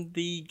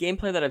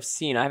gameplay that I've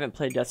seen, I haven't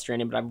played Death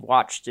Stranding, but I've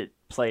watched it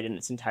played in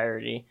its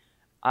entirety.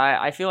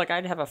 I feel like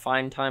I'd have a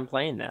fine time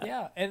playing that.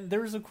 Yeah, and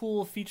there's a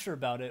cool feature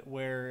about it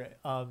where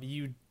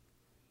you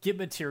get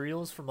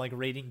materials from like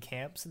raiding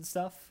camps and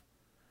stuff.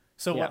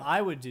 So what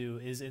I would do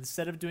is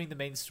instead of doing the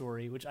main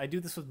story, which I do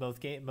this with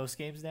most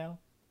games now,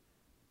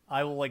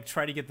 I will like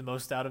try to get the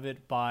most out of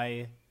it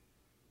by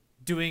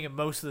doing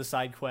most of the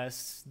side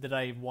quests that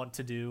I want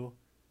to do,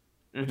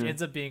 which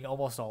ends up being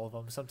almost all of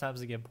them.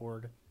 Sometimes I get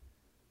bored.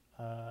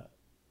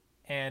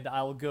 And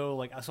I'll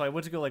go so I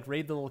went to go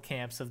raid the little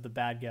camps of the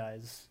bad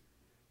guys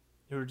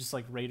who are just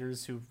like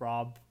raiders who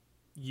rob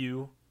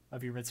you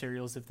of your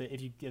materials if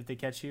they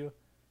catch you.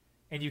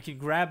 And you can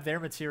grab their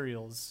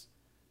materials,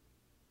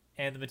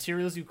 and the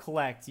materials you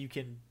collect you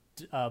can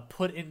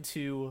put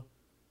into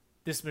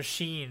this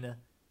machine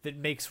that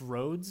makes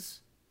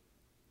roads.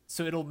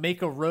 So it'll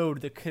make a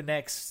road that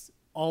connects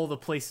all the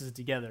places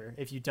together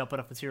if you dump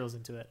enough materials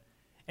into it.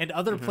 And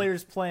other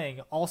players playing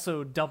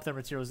also dump their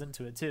materials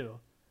into it too.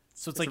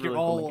 So it's like you're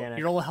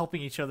all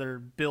helping each other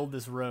build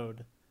this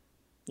road.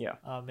 Yeah.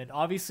 And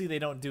obviously they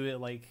don't do it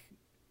like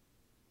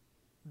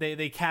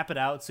they cap it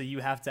out, so you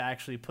have to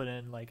actually put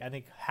in I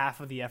think half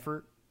of the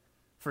effort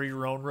for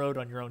your own road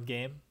on your own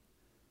game.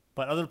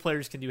 But other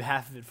players can do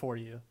half of it for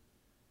you.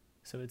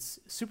 So it's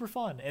super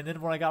fun. And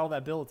then when I got all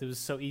that built, it was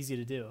so easy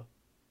to do.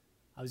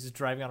 I was just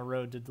driving on a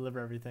road to deliver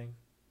everything.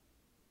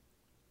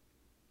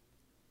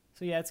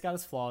 So yeah, it's got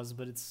its flaws,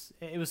 but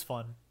it was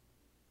fun.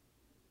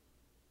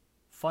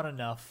 Fun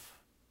enough.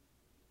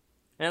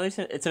 And at least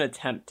it's an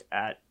attempt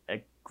at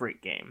a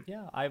great game.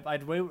 Yeah,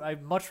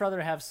 I'd much rather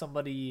have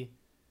somebody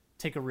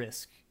take a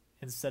risk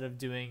instead of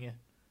doing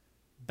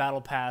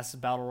battle pass,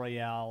 battle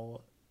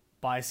royale,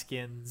 buy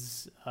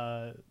skins,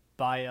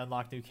 buy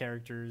unlock new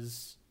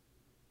characters,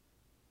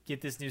 get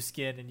this new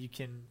skin, and you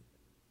can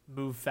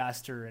move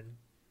faster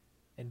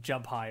and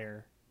jump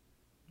higher.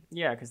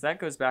 Yeah, because that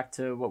goes back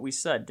to what we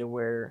said, to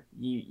where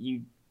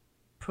you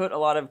put a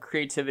lot of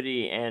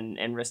creativity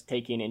and risk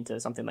taking into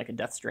something like a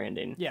Death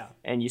Stranding. Yeah,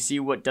 And you see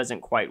what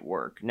doesn't quite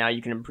work. Now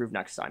you can improve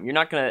next time. You're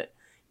not gonna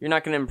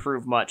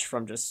improve much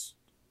from just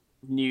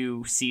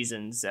new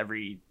seasons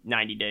every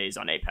 90 days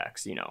on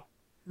Apex.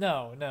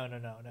 no, not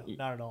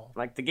at all.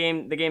 Like the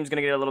game's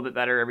gonna get a little bit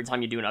better every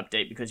time you do an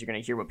update because you're gonna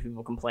hear what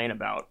people complain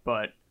about,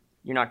 but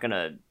you're not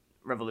gonna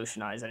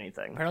revolutionize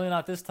anything. Apparently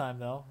not this time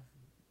though.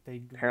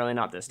 Apparently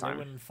not this They time.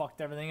 went and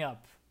fucked everything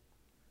up.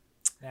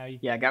 Now you,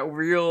 Yeah, got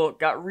real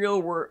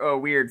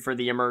weird for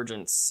the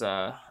Emergence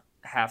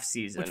half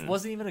season, which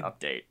wasn't even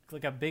update.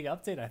 like a big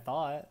update. I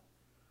thought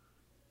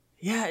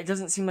Yeah, it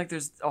doesn't seem like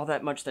there's all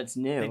that much that's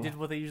new. they did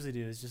what they usually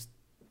do: is just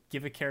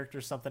give a character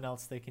something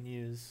else they can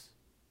use.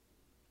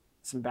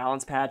 Some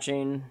balance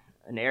patching,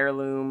 an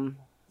heirloom,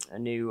 a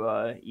new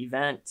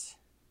event.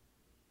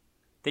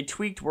 They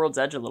tweaked World's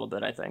Edge a little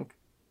bit, I think.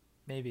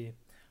 Maybe.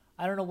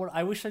 I don't know what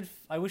I wish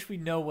we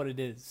know what it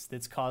is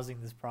that's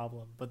causing this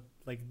problem, but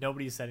like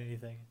nobody said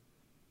anything.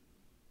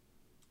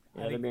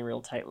 Yeah, they're being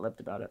real tight-lipped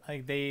about it. I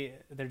think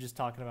they're just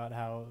talking about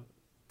how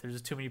there's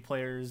just too many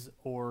players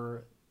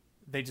or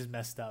they just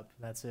messed up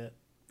and that's it.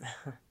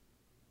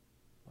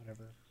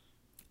 Whatever.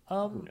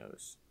 Who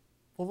knows?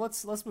 Well,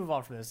 let's move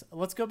on from this.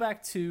 Let's go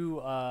back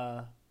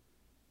to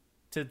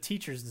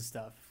teachers and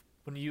stuff.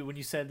 When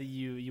you said that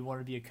you wanted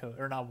to be a coach,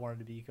 or not wanted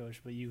to be a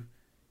coach, but you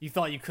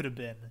thought you could have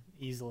been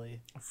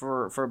easily.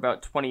 For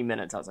about 20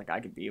 minutes, I was like, I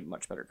could be a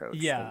much better coach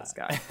than this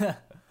guy.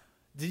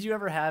 Did you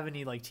ever have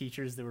any like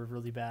teachers that were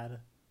really bad?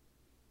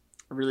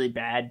 Really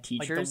bad Like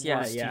teachers? the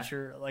worst Yeah.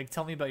 teacher? Like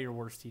tell me about your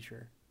worst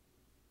teacher.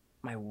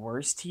 My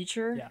worst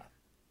teacher? Yeah.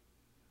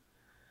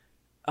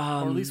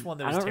 Or Or at least one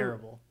that was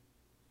terrible.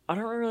 I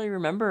don't really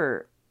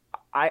remember.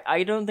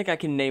 I don't think I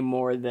can name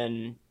more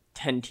than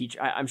 10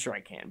 teachers. I'm sure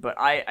I can, but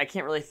I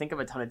can't really think of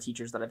a ton of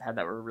teachers that I've had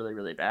that were really,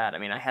 really bad. I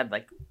mean, I had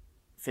like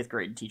 5th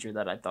grade teacher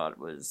that I thought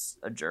was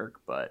a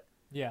jerk, but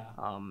Yeah.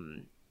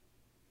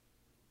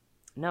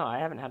 no, I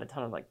haven't had a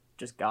ton of like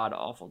just god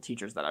awful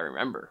teachers that I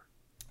remember.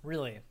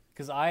 Really?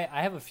 Because I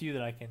have a few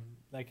that I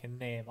can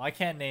name. I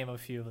can't name a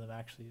few of them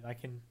actually. I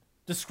can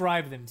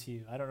describe them to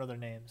you. I don't know their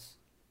names.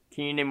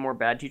 Can you name more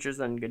bad teachers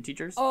than good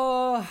teachers?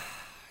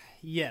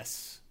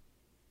 Yes.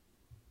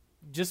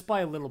 Just by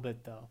a little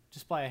bit though.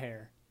 Just by a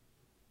hair.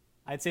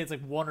 I'd say it's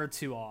like 1 or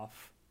 2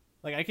 off.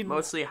 Like I can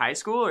Mostly high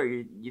school, or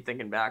you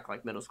thinking back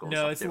like middle school?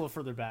 No, and it's stuff a too? little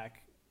further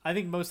back. I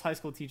think most high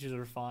school teachers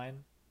are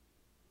fine.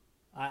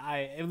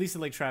 I at least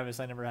at Lake Travis,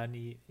 I never had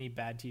any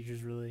bad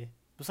teachers really.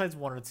 Besides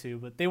 1 or 2,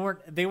 but they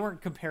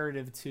weren't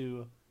comparative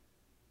to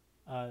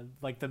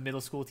like the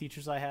middle school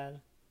teachers I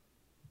had.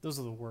 Those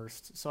are the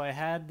worst. So I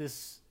had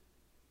this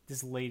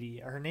lady.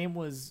 Her name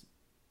was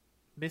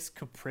Miss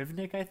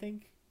Kaprivnik, I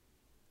think.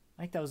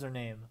 I think that was her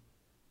name.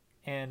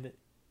 And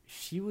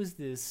she was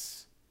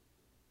this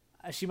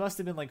she must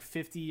have been like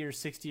 50 or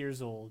 60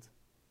 years old.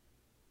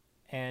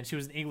 And she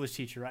was an English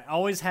teacher. I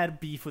always had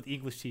beef with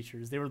English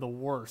teachers. They were the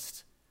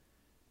worst.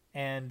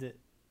 And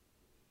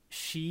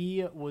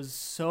she was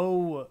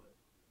so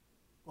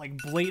like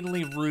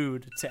blatantly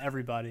rude to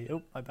everybody.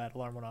 Oh, my bad.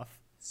 Alarm went off.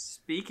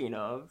 Speaking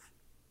of,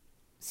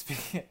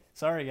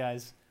 Sorry,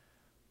 guys.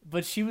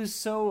 But she was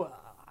so...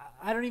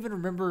 I don't even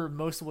remember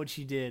most of what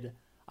she did.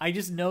 I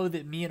just know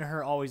that me and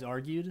her always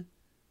argued.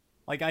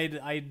 Like,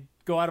 I'd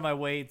go out of my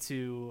way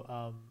to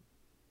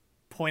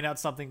point out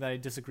something that I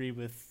disagreed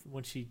with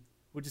when she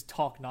would just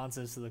talk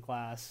nonsense to the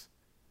class.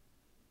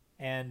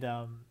 And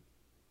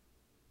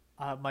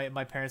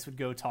my parents would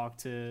go talk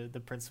to the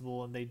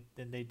principal, and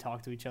they'd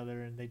talk to each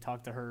other, and they'd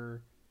talk to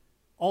her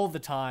all the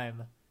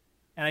time.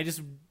 And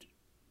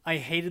I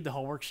hated the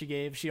homework she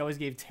gave. She always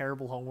gave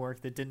terrible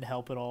homework that didn't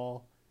help at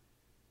all.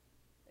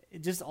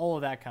 Just all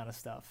of that kind of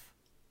stuff.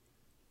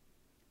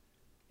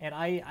 And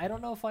I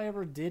don't know if I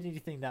ever did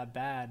anything that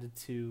bad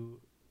to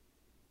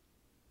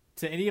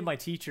any of my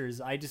teachers.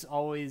 I just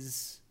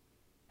always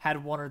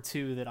had 1 or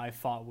 2 that I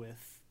fought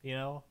with, you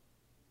know?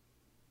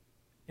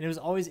 And it was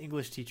always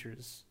English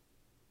teachers.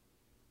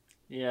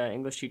 yeah,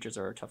 English teachers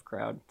are a tough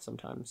crowd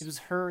sometimes. It was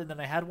her, and then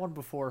I had one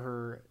before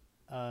her,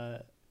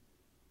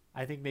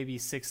 I think maybe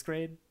 6th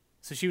grade.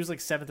 So she was like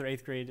 7th or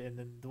 8th grade, and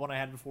then the one I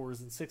had before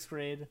was in 6th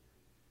grade.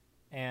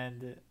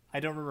 And I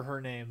don't remember her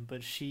name,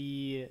 but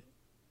she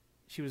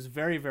was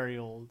very, very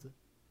old.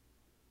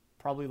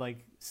 Probably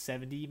like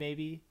 70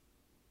 maybe.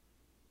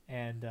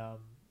 And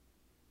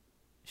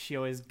she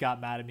always got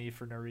mad at me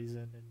for no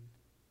reason, and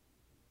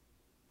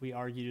we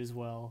argued as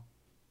well.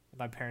 And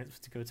my parents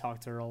would go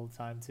talk to her all the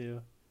time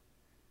too,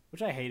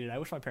 which I hated. I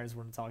wish my parents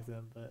wouldn't talk to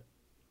them, but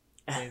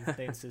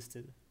they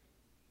insisted.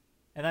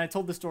 And then I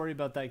told the story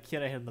about that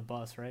kid I hit on the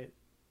bus, right?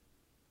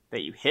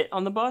 that you hit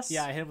on the bus?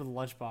 Yeah, I hit him with a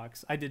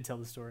lunchbox. I did tell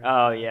the story.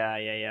 Oh,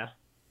 yeah.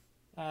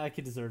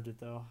 Kid deserved it,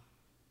 though.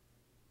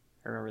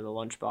 I remember the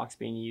lunchbox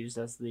being used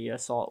as the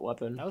assault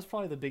weapon. That was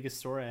probably the biggest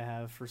story I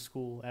have for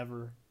school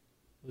ever.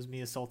 Was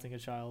me assaulting a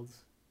child.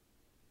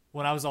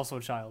 When I was also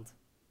a child.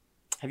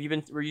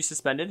 Were you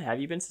suspended? Have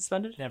you been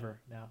suspended?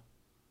 Never, no.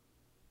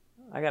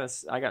 I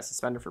got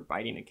suspended for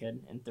biting a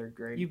kid in 3rd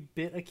grade. You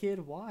bit a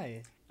kid?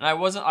 Why? And I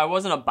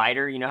wasn't a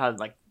biter. You know how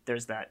like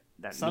there's that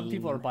Some meme?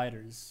 people are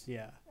biters,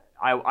 yeah.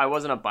 I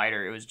wasn't a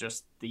biter. It was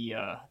just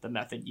the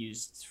method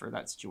used for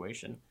that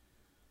situation.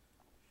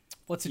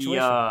 What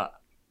situation?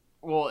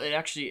 Well,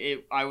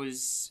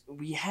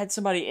 we had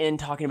somebody in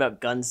talking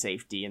about gun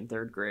safety in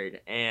 3rd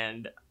grade,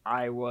 and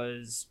I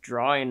was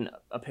drawing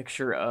a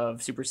picture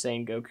of Super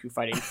Saiyan Goku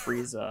fighting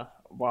Frieza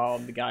while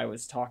the guy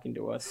was talking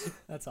to us.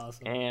 That's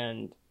awesome.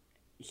 And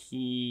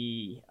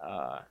he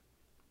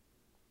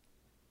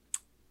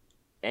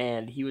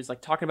was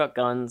like talking about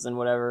guns and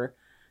whatever,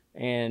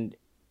 and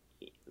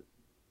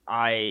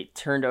I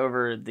turned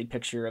over the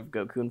picture of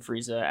Goku and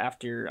Frieza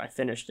after I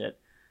finished it,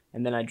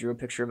 and then I drew a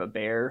picture of a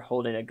bear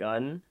holding a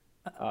gun,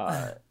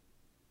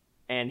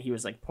 and he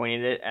was like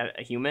pointing it at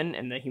a human,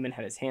 and the human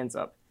had his hands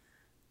up,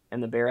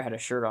 and the bear had a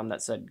shirt on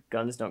that said,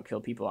 "Guns don't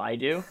kill people, I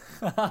do."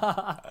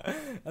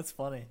 That's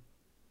funny.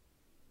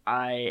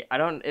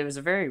 It was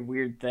a very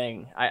weird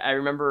thing. I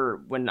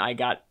remember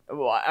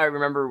I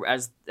remember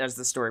as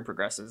the story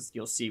progresses,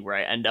 you'll see where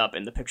I end up,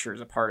 and the picture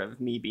is a part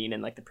of me being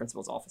in like the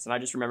principal's office, and I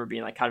just remember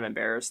being like kind of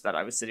embarrassed that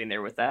I was sitting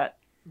there with that.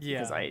 Yeah.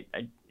 Because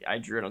I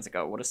drew it and I was like,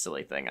 oh, what a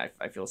silly thing.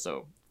 I feel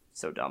so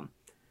dumb.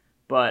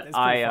 But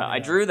I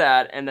drew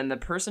that, and then the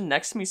person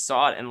next to me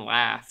saw it and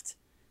laughed,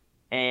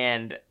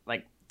 and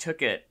like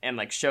took it and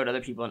like showed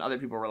other people, and other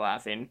people were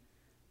laughing.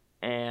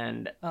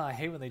 And I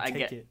hate when they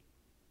take it.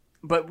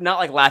 But not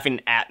like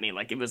laughing at me.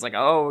 Like it was like,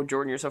 oh,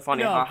 Jordan, you're so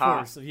funny. No, haha. of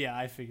course. Yeah,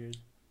 I figured.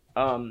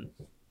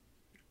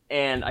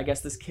 And I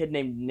guess this kid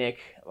named Nick,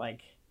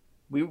 like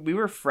we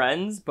were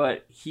friends,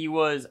 but he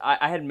was,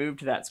 I had moved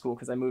to that school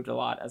because I moved a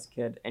lot as a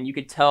kid, and you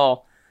could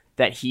tell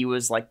that he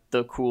was like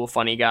the cool,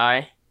 funny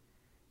guy.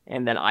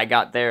 And then I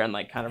got there and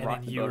like kind of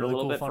rocked the boat a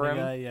little bit for him.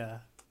 Guy, yeah.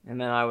 And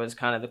then I was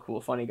kind of the cool,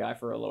 funny guy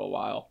for a little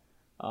while.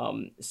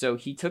 So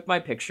he took my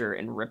picture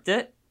and ripped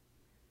it.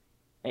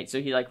 And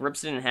so he like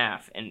rips it in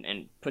half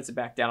and puts it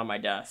back down on my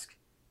desk.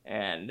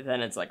 And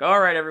then it's like, all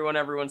right,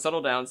 everyone,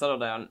 settle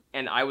down.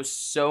 And I was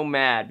so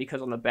mad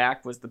because on the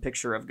back was the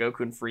picture of Goku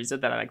and Frieza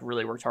that I like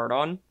really worked hard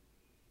on.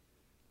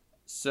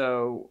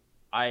 So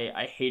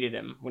I hated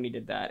him when he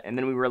did that. And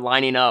then we were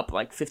lining up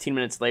like 15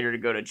 minutes later to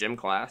go to gym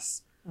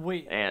class.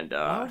 Wait, and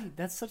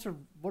that's what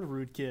a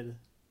rude kid.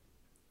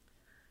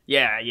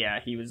 Yeah,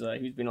 he was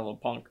being a little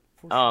punk.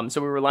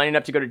 So we were lining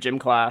up to go to gym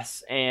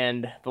class,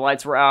 and the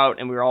lights were out,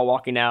 and we were all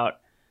walking out,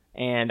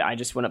 and I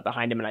just went up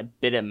behind him and I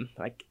bit him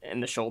like in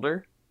the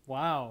shoulder.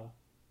 Wow.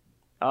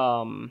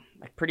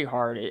 Like pretty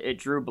hard. It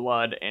drew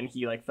blood, and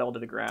he like fell to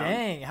the ground.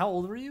 Dang, how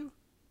old were you?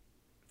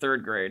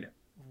 3rd grade.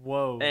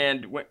 Whoa.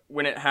 And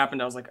when it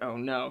happened, I was like, oh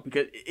no,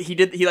 because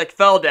he like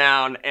fell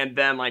down, and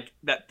then like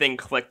that thing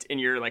clicked in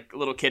your like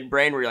little kid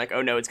brain where you're like,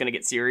 oh no, it's gonna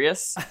get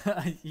serious.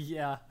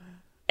 Yeah.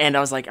 And I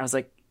was like,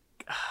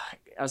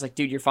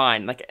 dude, you're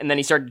fine. Like, and then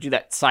he started to do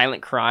that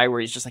silent cry where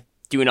he's just like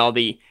doing all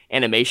the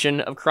animation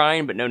of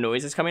crying, but no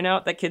noise is coming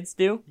out that kids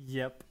do.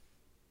 Yep.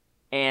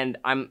 And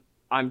I'm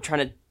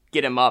trying to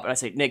get him up, and I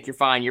say, Nick, you're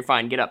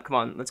fine, get up, come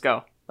on, let's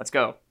go. And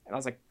I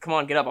was like, come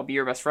on, get up, I'll be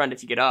your best friend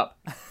if you get up.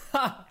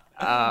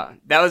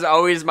 That was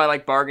always my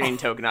like bargaining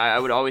token. I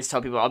would always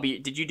tell people,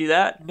 did you do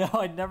that? No,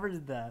 I never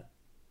did that.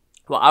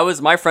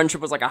 Well, my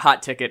friendship was like a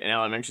hot ticket in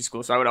elementary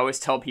school, so I would always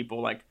tell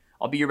people like,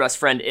 I'll be your best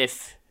friend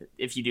if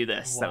you do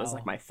this. Wow. That was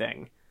like my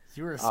thing.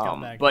 You were a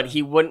scumbag. But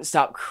he wouldn't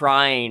stop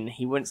crying.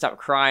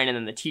 And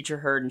then the teacher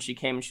heard, and she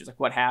came, and she was like,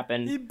 what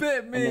happened? He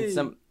bit me.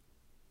 And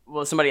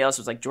then somebody else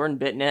was like, Jordan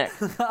bit Nick.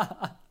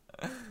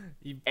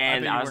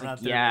 And I was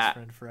like, yeah.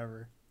 Friend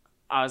forever.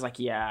 I was like,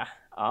 yeah.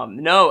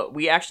 No,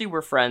 we actually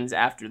were friends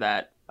after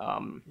that.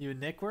 You and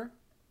Nick were?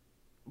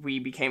 We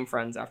became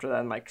friends after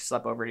that and like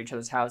slept over at each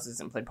other's houses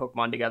and played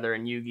Pokemon together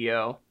and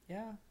Yu-Gi-Oh.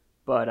 Yeah.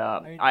 But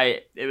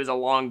it was a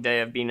long day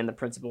of being in the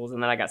principal's,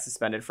 and then I got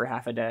suspended for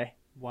half a day.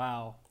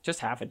 Wow. Just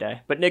half a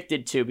day. But Nick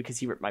did too because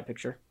he ripped my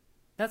picture.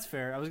 That's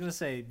fair. I was gonna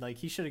say like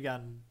he should have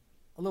gotten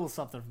a little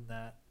something from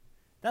that.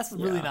 That's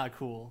really not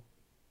cool.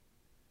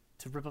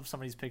 To rip up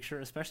somebody's picture,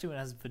 especially when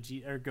it has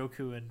Vegeta or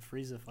Goku and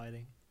Frieza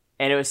fighting.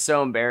 And it was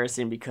so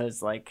embarrassing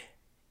because like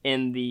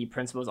in the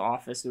principal's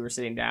office we were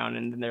sitting down,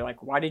 and then they're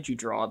like, why did you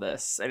draw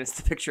this? And it's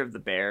the picture of the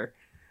bear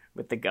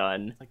with the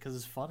gun. Like, because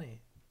it's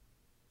funny.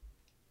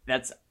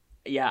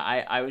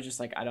 I was just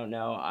like, I don't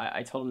know.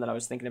 I told him that I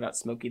was thinking about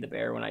Smokey the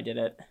Bear when I did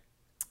it.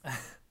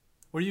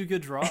 Were you a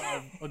good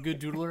a good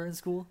doodler in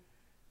school?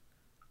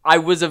 I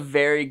was a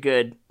very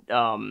good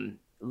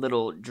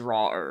little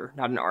drawer.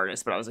 Not an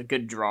artist, but I was a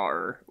good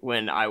drawer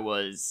when I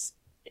was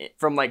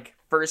from like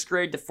 1st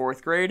grade to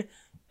 4th grade.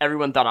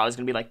 Everyone thought I was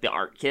going to be like the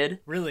art kid.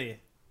 Really?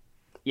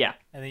 Yeah.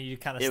 And then you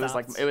kind of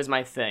stopped. It was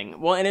my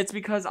thing. Well, and it's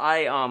because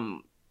I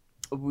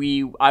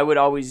I would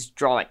always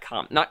draw like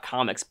not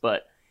comics,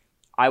 but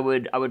I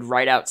would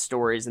write out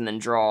stories and then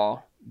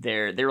draw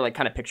they were like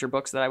kind of picture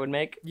books that I would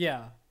make.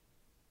 Yeah.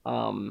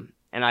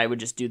 And I would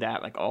just do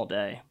that like all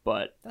day.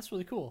 But That's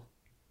really cool.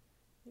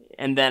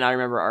 and then I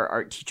remember our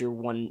art teacher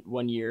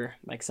one year,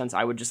 like since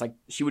I would just like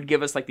she would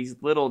give us like these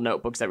little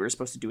notebooks that we were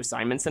supposed to do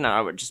assignments in, and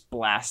I would just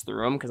blast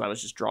through them because I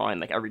was just drawing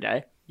like every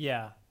day.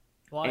 Yeah.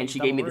 Well, And she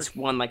that'll gave me work. this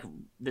one like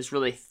this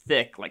really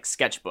thick like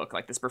sketchbook,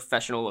 like this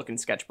professional looking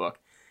sketchbook.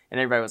 And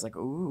everybody was like,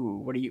 "Ooh,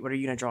 what are you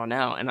gonna draw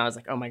now?" And I was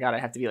like, "Oh my god, I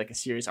have to be like a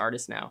serious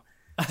artist now."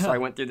 So I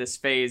went through this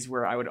phase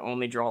where I would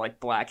only draw like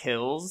black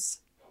hills,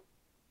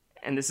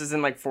 and this is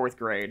in like 4th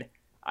grade.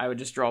 I would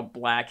just draw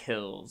black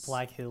hills,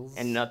 Black Hills.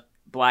 and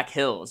black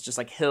hills, just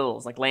like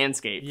hills, like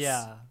landscapes.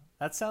 Yeah.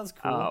 That sounds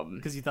cool.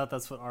 Because you thought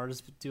that's what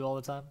artists do all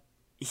the time.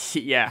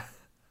 Yeah.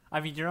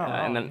 I mean, you're not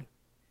wrong.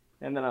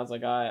 And then I was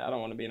like, I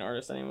don't want to be an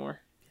artist anymore,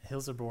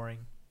 Hills are boring.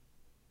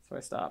 so I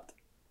stopped.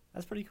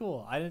 That's pretty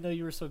cool. I didn't know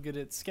you were so good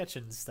at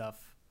sketching and stuff.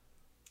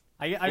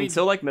 I mean,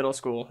 Until like middle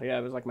school, yeah,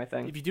 it was like my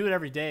thing. if you do it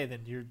every day,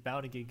 then you're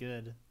bound to get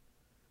good.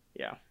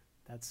 Yeah.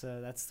 That's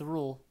the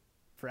rule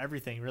for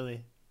everything,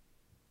 really.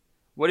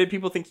 What did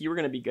people think you were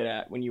gonna be good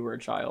at when you were a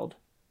child?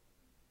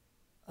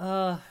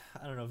 I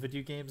don't know,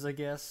 video games, I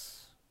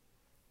guess.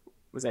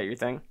 Was that your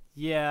thing?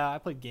 Yeah, I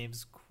played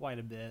games quite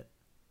a bit.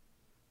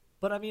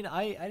 But I mean,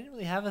 I didn't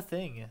really have a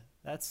thing.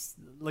 That's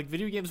like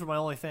video games were my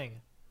only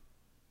thing.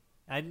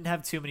 I didn't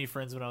have too many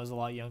friends when I was a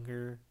lot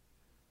younger.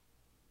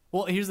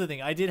 Well, here's the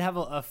thing. I did have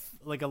a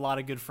lot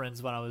of good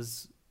friends when I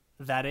was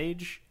that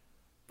age.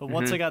 But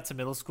once I got to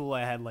middle school,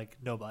 I had like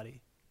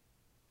nobody.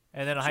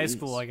 And then in high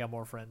school, I got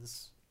more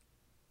friends.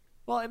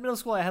 Well, in middle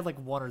school, I had like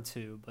 1 or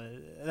 2,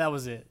 but that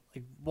was it.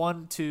 Like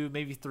 1, 2,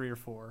 maybe 3 or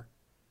 4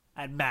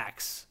 at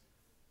max.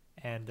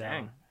 And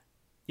Dang.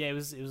 yeah, it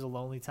was a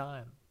lonely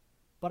time.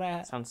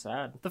 But Sounds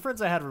sad. the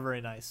friends I had were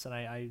very nice, and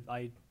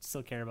I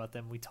still care about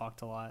them. We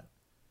talked a lot.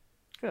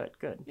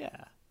 Good.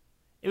 Yeah,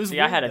 it was. See,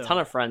 I had a weird, ton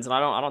though. of friends, and I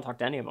don't talk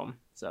to any of them.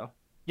 So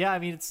Yeah, I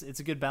mean it's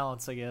a good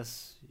balance, I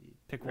guess.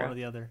 Pick one Yeah. or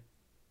the other.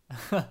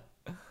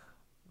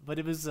 But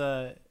it was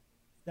no,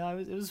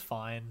 it was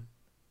fine.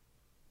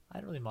 I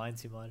didn't really mind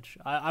too much.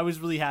 I was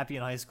really happy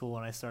in high school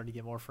when I started to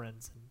get more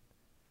friends,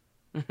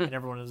 and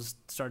everyone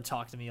started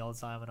talking to me all the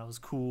time, and I was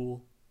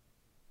cool.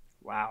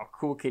 wow,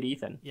 cool kid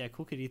Ethan. Yeah,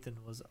 Cool Kid Ethan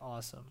was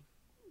awesome.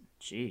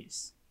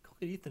 Jeez. Cool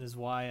Kid Ethan is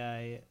why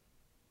I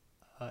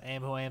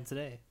am who I am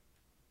today.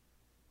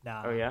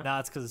 Nah, Oh, yeah?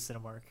 Nah, it's because of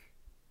Cinemark.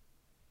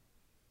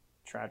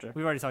 Tragic.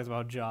 We've already talked about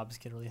how jobs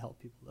can really help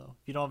people, though.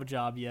 If you don't have a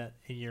job yet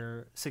and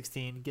you're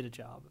 16, get a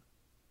job.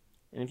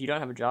 And if you don't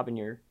have a job and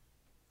you're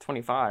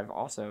 25,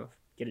 also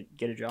get a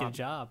job. Get a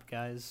job,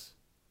 guys.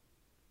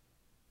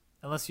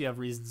 Unless you have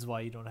reasons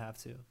why you don't have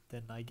to,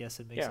 then I guess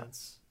it makes Yeah.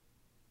 sense.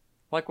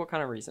 Like what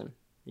kind of reason?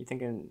 You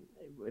thinking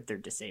if they're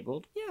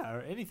disabled? Yeah,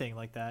 or anything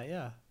like that,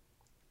 yeah.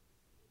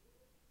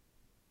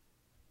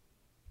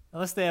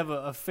 Unless they have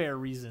a fair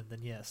reason,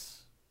 then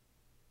yes.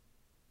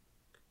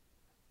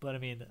 But I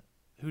mean,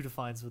 who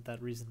defines what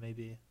that reason may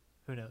be?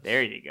 Who knows?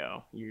 There you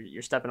go.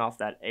 You're stepping off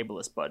that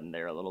ableist button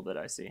there a little bit.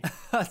 I see.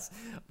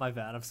 My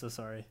bad. I'm so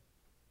sorry.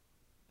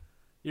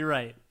 You're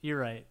right.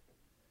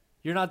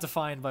 You're not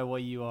defined by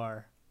what you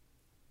are.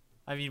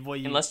 I mean,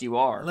 Unless you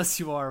are. Unless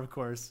you are, of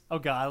course. Oh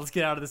God, let's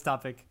get out of this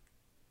topic.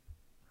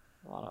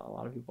 A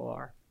lot of people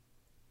are.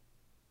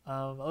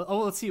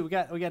 Let's see. We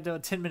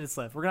got 10 minutes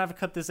left. We're gonna have to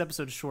cut this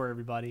episode short,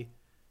 everybody,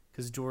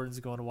 because Jordan's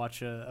going to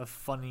watch a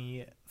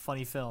funny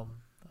film,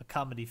 a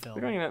comedy film.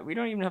 We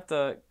don't even have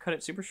to cut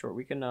it super short.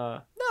 We can.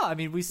 No, I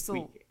mean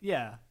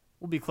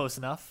we'll be close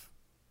enough.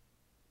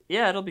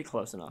 Yeah, it'll be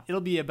close enough. It'll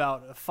be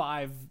about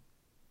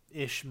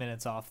 5-ish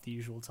minutes off the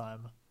usual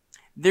time.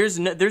 There's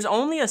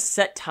only a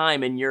set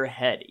time in your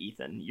head,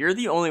 Ethan. You're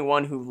the only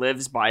one who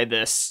lives by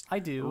this I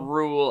do.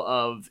 rule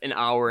of an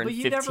hour and But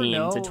you never 15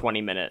 know. to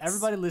 20 minutes.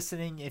 Everybody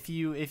listening, if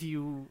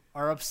you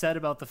are upset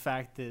about the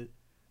fact that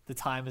the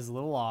time is a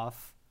little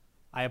off,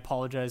 I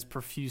apologize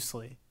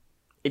profusely.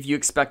 If you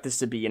expect this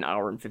to be an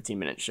hour and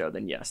 15-minute show,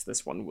 then yes,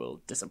 this one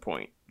will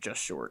disappoint.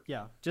 Just short.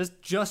 Yeah,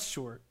 just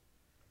short.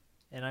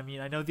 And I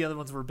mean, I know the other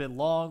ones were a bit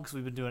long because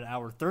we've been doing an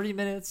hour 30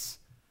 minutes.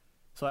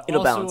 So I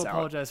It'll also balance out.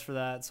 apologize for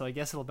that. So I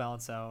guess it'll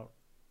balance out.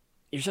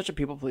 You're such a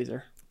people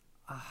pleaser.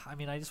 I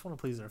mean, I just want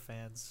to please our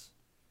fans.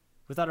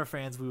 Without our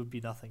fans, we would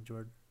be nothing,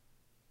 Jordan.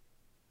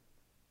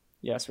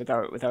 Yes,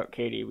 without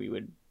Katie,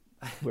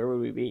 where would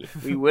we be?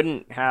 We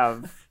wouldn't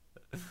have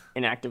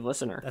an active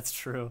listener. That's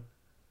true.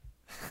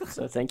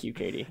 So thank you,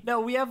 Katie. No,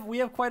 we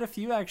have quite a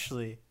few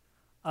actually.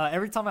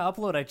 Every time I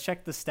upload, I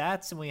check the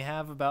stats, and we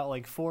have about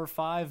like 4 or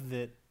 5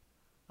 that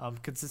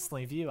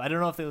consistently view. I don't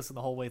know if they listen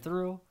the whole way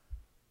through.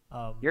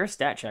 You're a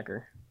stat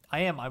checker. I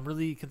am. I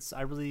really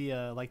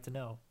like to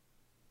know.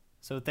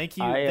 So thank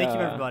you, I, thank you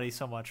everybody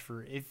so much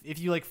for if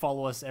you like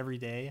follow us every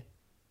day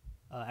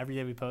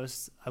we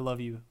post. I love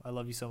you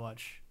so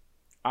much.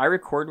 I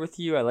record with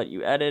you, I let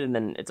you edit, and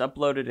then it's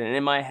uploaded, and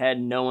in my head,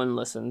 no one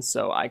listens,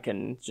 so I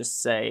can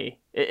just say...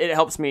 It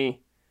helps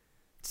me...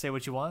 Say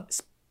what you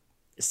want.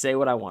 say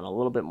what I want a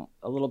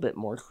little bit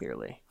more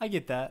clearly. I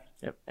get that.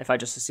 Yep. If I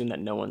just assume that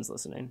no one's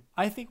listening.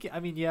 I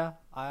mean, yeah,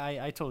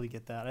 I totally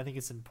get that. I think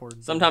it's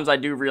important. Sometimes I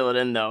do reel it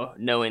in though,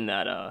 knowing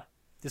that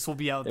This will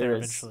be out there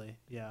eventually.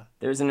 Yeah.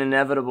 there's an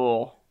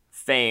inevitable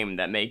fame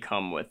that may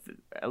come with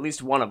at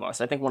least one of us.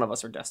 I think one of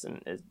us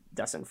is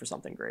destined for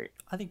something great.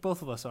 I think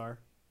both of us are.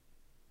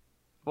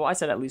 Well, I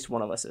said at least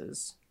one of us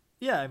is.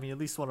 Yeah, I mean, at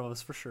least one of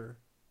us for sure.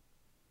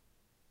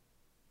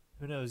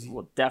 Who knows?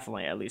 Well,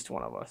 definitely at least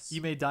one of us.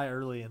 You may die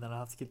early, and then I'll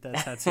have to get that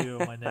tattoo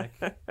on my neck.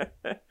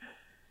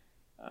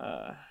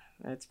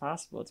 It's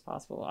possible. It's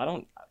possible.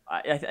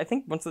 I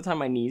think once the time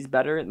my knee's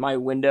better, my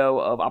window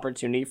of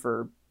opportunity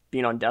for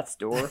being on death's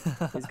door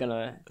is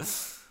gonna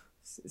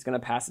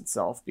pass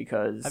itself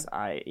because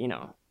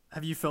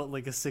Have you felt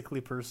like a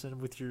sickly person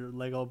with your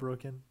leg all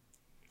broken?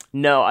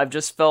 No, I've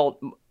just felt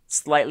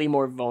slightly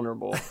more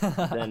vulnerable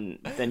than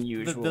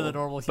usual. The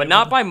normal human. But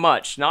not by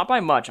much. Not by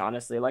much,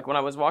 honestly. Like when I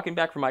was walking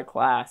back from my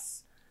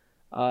class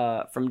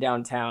from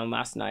downtown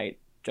last night,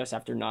 just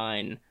after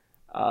 9,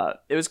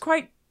 it was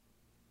quite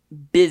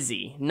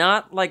busy.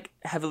 Not like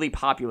heavily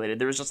populated.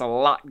 There was just a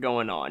lot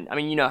going on. I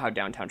mean, you know how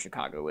downtown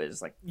Chicago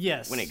is, like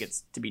yes, when it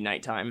gets to be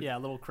nighttime. Yeah, a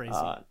little crazy.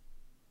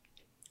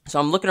 So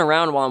I'm looking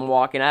around while I'm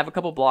walking. I have a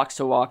couple blocks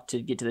to walk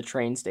to get to the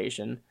train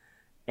station.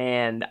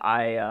 And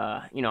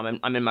I'm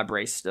in my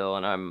brace still,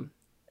 and I'm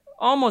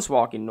almost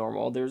walking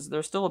normal. There's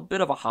still a bit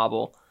of a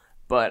hobble,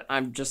 but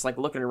I'm just like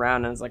looking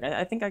around, and it's like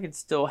I think I could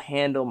still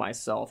handle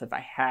myself if I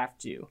have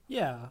to.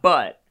 Yeah.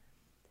 But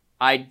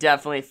I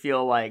definitely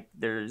feel like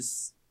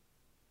there's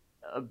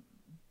a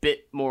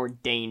bit more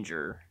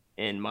danger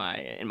in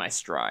my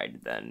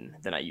stride than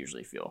I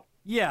usually feel.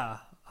 Yeah.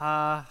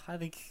 I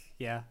think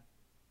yeah.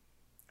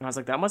 And I was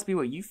like, that must be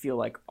what you feel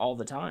like all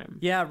the time.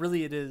 Yeah,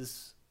 really, it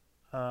is.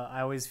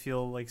 I always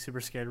feel like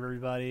super scared of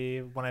everybody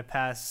when I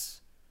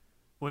pass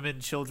women,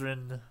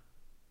 children.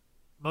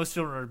 Most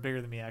children are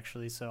bigger than me,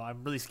 actually, so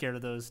I'm really scared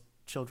of those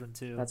children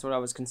too. That's what I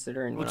was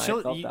considering when I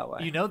felt that way.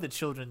 You know that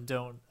children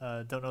don't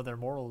know their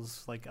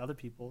morals like other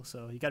people,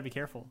 so you got to be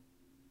careful.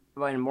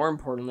 Well, and more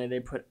importantly, they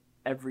put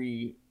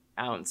every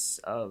ounce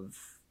of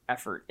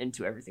effort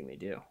into everything they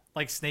do.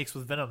 Like snakes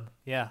with venom,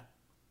 yeah.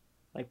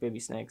 Like baby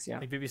snakes, yeah.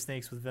 Like baby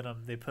snakes with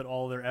venom, they put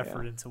all their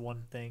effort into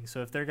one thing.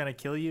 So if they're gonna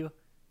kill you,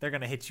 they're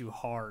gonna hit you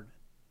hard.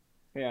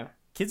 Yeah.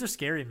 Kids are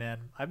scary,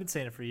 man. I've been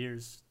saying it for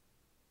years.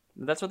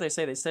 That's what they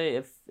say. They say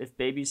if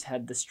babies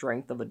had the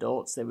strength of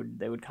adults,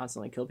 they would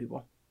constantly kill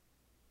people.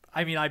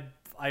 I mean, I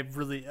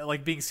really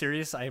like being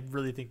serious. I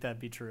really think that'd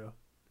be true.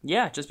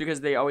 Yeah, just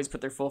because they always put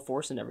their full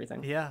force in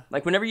everything. Yeah.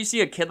 Like whenever you see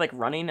a kid like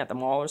running at the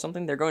mall or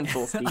something, they're going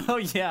full speed. Oh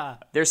yeah.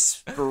 They're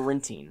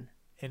sprinting.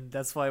 And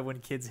that's why when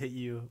kids hit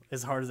you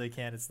as hard as they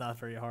can, it's not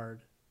very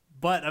hard.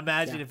 But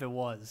imagine if it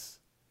was.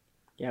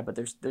 Yeah, but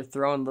they're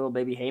throwing little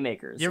baby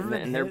haymakers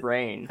in their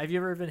brain. Have you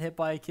ever been hit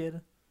by a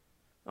kid?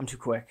 I'm too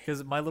quick.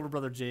 Because my little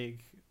brother Jake,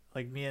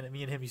 like me and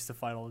him used to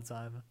fight all the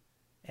time,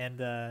 and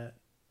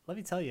let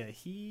me tell you,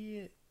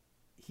 he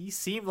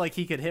seemed like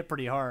he could hit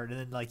pretty hard, and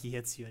then like he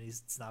hits you, and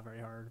it's not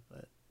very hard.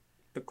 But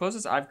the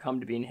closest I've come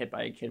to being hit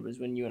by a kid was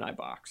when you and I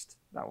boxed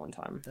that one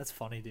time. That's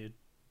funny, dude.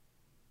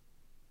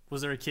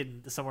 Was there a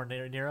kid somewhere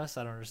near us?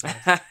 I don't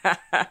understand.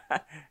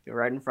 You're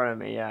right in front of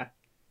me, yeah.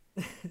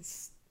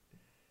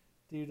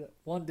 Dude,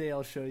 one day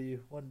I'll show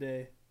you. One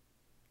day.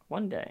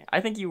 One day. I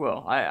think you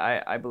will.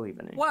 I believe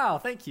in it. Wow,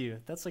 thank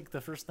you. That's like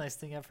the first nice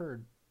thing I've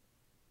heard.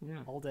 Yeah.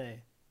 All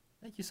day.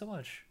 Thank you so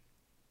much.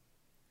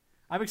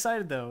 I'm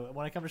excited though.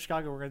 When I come to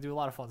Chicago, we're gonna do a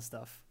lot of fun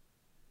stuff.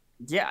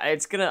 Yeah,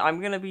 I'm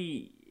gonna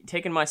be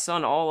taking my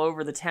son all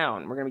over the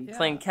town. We're gonna be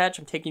playing catch.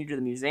 I'm taking you to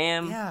the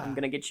museum. Yeah. I'm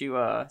gonna get you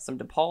some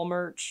DePaul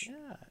merch.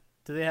 Yeah.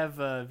 Do they have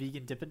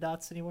vegan Dippin'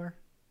 Dots anywhere?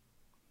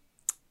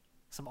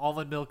 Some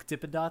almond milk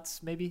Dippin'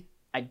 Dots, maybe?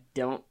 I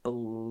don't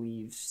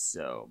believe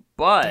so.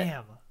 But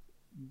damn.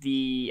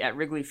 At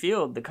Wrigley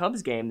Field, the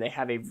Cubs game, they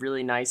have a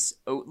really nice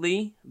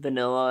Oatly,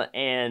 vanilla,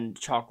 and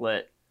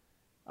chocolate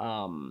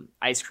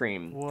ice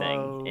cream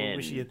thing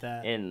we should get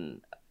that.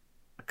 in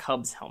a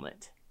Cubs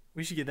helmet.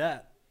 We should get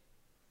that.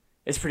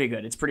 It's pretty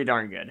good. It's pretty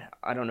darn good.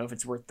 I don't know if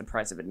it's worth the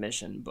price of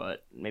admission,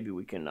 but maybe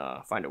we can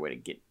find a way to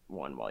get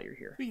one while you're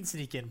here. We can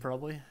sneak in,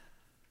 probably.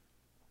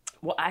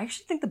 Well, I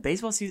actually think the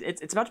baseball season,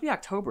 it's about to be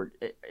October.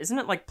 Isn't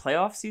it like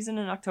playoff season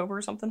in October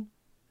or something?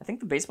 I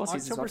think the baseball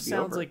season is about to be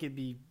over. October sounds like it'd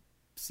be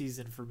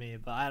season for me,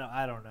 but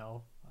I don't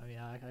know. I mean,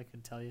 I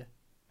couldn't tell you.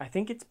 I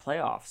think it's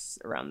playoffs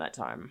around that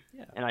time.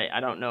 Yeah. And I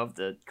don't know if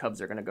the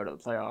Cubs are going to go to the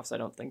playoffs. I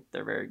don't think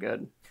they're very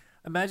good.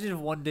 Imagine if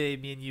one day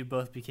me and you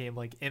both became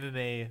like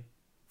MMA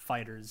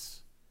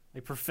fighters,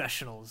 like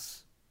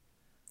professionals.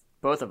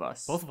 Both of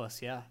us. Both of us,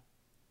 yeah.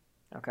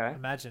 Okay.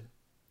 Imagine.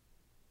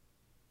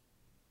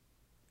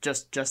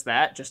 Just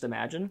that? Just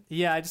imagine?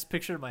 Yeah, I just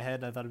pictured it in my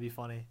head and I thought it'd be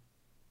funny.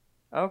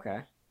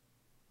 Okay.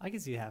 I can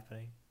see it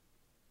happening.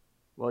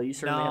 Well, you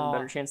certainly have a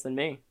better chance than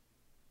me.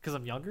 Because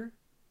I'm younger?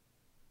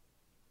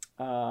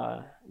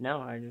 No,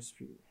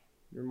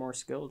 you're more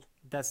skilled.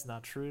 That's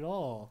not true at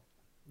all.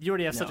 You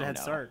already have such a head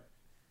start.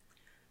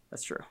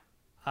 That's true.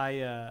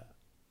 I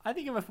I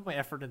think if I put my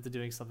effort into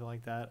doing something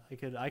like that,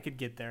 I could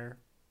get there.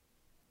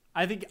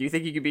 I think. Do you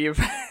think you could be a...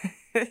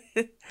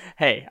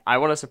 Hey, I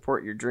want to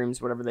support your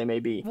dreams, whatever they may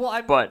be.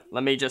 Well, but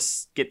let me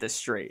just get this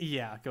straight.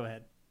 Yeah, go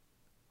ahead.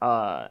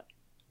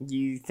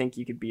 You think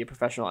you could be a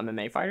professional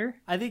MMA fighter?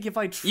 I think if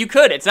I you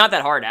could. It's not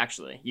that hard,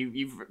 actually.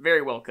 You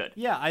very well could.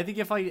 Yeah, I think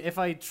if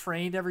I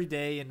trained every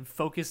day and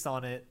focused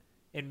on it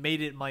and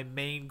made it my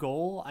main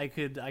goal, I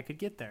could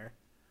get there.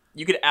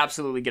 You could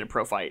absolutely get a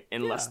pro fight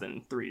in less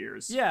than 3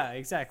 years. Yeah,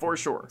 exactly. For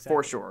sure. Exactly.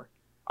 For sure.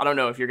 I don't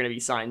know if you're going to be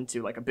signed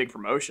to like a big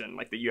promotion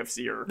like the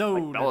UFC or like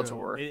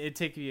Bellator. No. It'd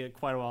take me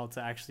quite a while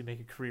to actually make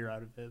a career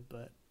out of it,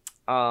 but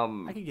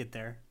I could get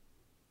there.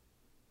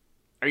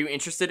 Are you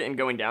interested in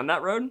going down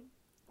that road?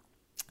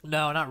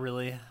 No, not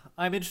really.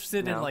 I'm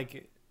interested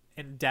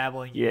in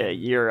dabbling. Yeah,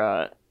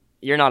 you're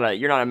not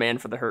a man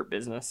for the hurt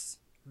business.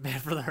 Man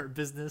for the hurt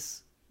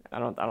business? I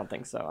don't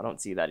think so. I don't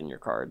see that in your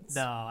cards.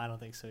 No, I don't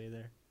think so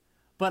either.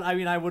 But I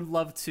mean, I would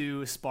love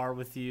to spar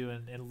with you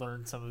and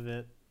learn some of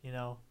it, you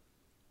know.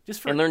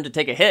 And learn to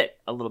take a hit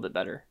a little bit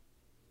better.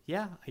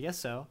 Yeah, I guess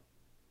so.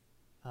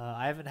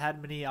 I haven't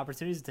had many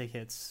opportunities to take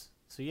hits,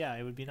 so yeah,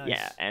 it would be nice.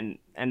 Yeah, and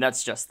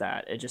that's just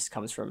that. It just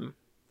comes from.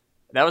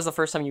 That was the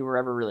first time you were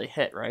ever really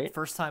hit, right?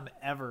 First time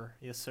ever,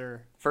 yes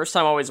sir. First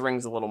time always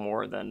rings a little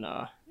more than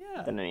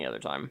any other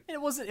time.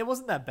 It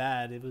wasn't that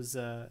bad. It was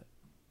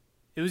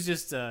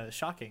just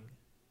shocking.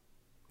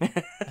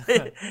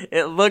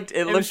 it looked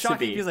shocking to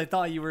be because I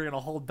thought you were gonna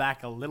hold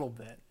back a little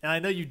bit, and I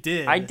know you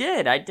did. I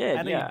did. I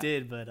know yeah. you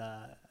did, but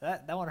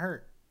that one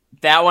hurt.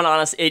 That one,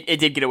 honestly, it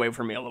did get away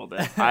from me a little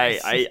bit.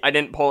 I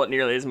didn't pull it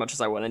nearly as much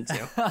as I wanted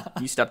to.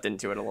 You stepped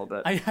into it a little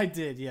bit. I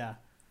did, yeah.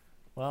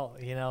 Well,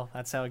 you know,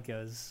 that's how it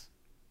goes.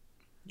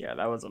 Yeah,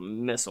 that was a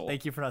missile.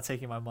 Thank you for not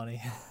taking my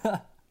money.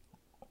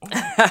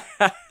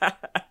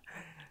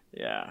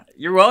 Yeah,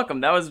 you're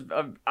welcome. That was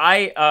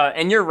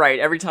and you're right.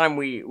 Every time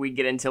we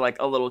get into like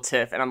a little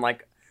tiff, and I'm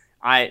like,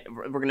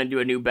 we're gonna do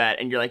a new bet,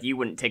 and you're like, you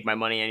wouldn't take my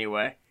money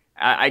anyway.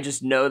 I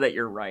just know that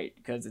you're right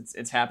because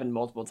it's happened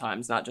multiple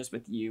times, not just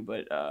with you,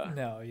 but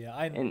no,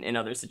 yeah, in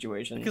other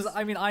situations. Because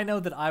I mean, I know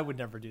that I would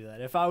never do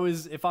that. If I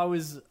was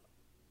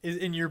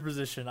in your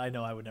position, I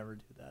know I would never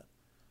do that.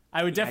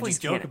 I would definitely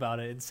joke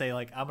about it and say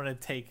like, I'm gonna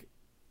take,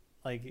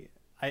 like,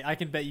 I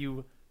can bet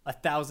you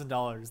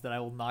 $1,000 that I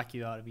will knock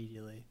you out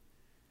immediately.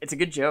 It's a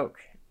good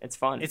joke. It's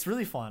fun. It's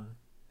really fun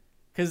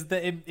because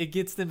it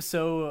gets them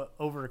so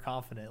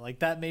overconfident. Like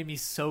that made me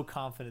so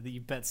confident that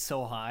you bet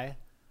so high.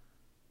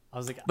 I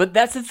was like, but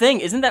that's the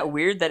thing. Isn't that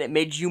weird that it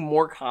made you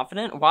more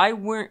confident? Why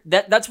weren't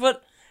that's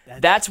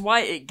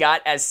why it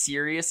got as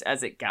serious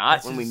as it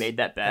got when we made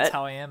that bet. That's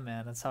how I am,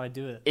 man. That's how I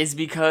do it. Is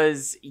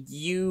because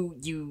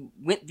you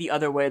went the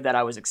other way that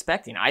I was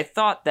expecting. I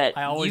thought that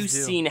you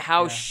seen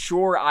how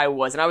sure I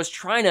was, and I was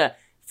trying to,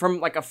 from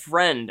like a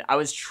friend, I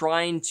was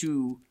trying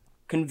to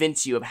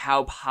convince you of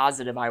how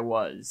positive I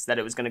was that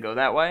it was going to go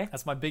that way.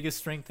 That's my biggest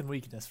strength and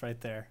weakness right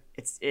there.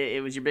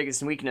 It was your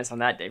biggest weakness on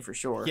that day for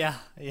sure. Yeah,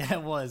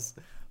 it was.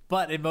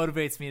 But it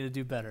motivates me to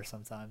do better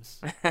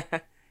sometimes.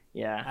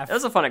 Yeah, it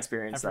was a fun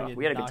experience though.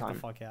 We had a good time. The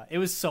fuck out. It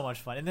was so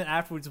much fun. And then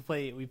afterwards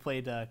we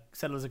played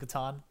Settlers of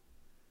Catan.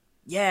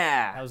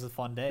 Yeah. That was a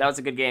fun day. That was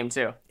a good game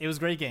too. It was a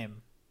great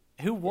game.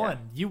 Who won?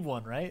 Yeah. You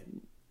won, right?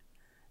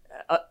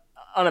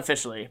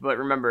 Unofficially, but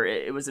remember,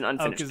 it was an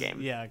unfinished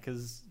game. Yeah,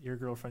 because your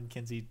girlfriend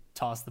Kinsey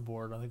tossed the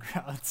board on the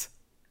ground.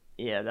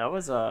 Yeah, that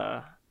was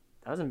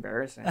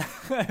embarrassing.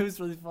 It was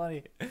really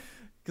funny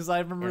because I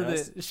remember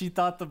that she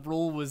thought the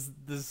rule was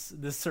this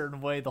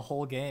certain way the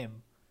whole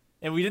game,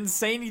 and we didn't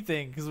say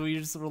anything because we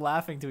just were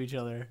laughing to each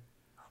other.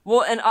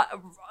 Well, and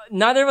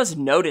neither of us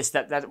noticed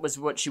that was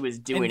what she was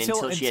doing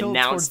until she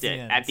announced it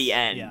at the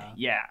end.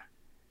 Yeah.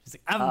 She's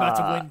like, I'm about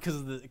to win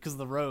because of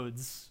the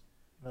roads.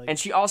 Like, and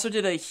she also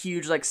did a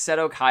huge like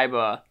Seto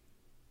Kaiba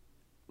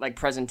like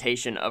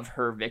presentation of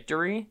her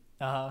victory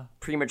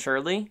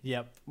prematurely.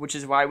 Yep. Which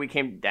is why we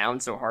came down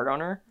so hard on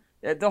her.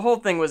 The whole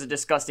thing was a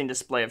disgusting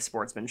display of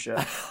sportsmanship.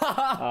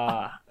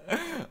 I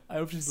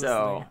hope she's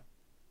listening.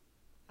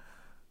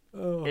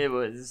 Oh. It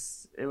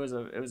was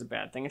a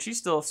bad thing, and she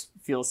still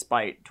feels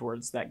spite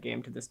towards that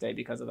game to this day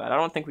because of that. I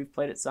don't think we've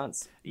played it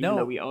since, even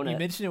though we own it. You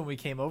mentioned it when we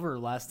came over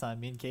last time.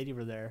 Me and Katie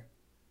were there.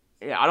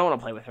 Yeah, I don't want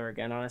to play with her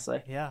again,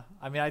 honestly. Yeah,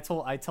 I mean, I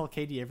tell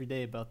Katie every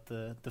day about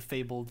the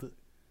fabled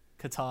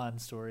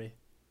Catan story.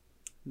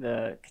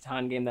 The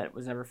Catan game that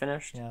was never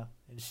finished. Yeah,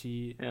 and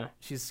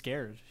she's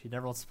scared. She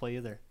never wants to play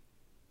either.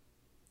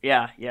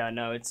 Yeah,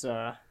 no, it's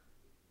I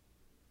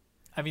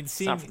mean, it's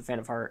not for the faint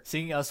of heart.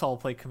 Seeing us all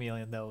play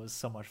Chameleon though was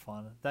so much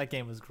fun. That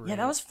game was great. Yeah,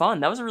 that was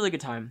fun. That was a really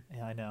good time.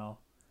 Yeah, I know.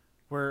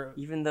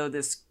 Even though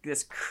this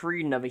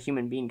cretin of a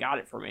human being got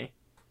it for me,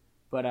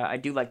 but I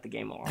do like the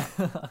game a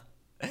lot.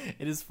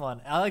 It is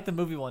fun. I like the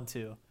movie one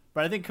too,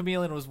 but I think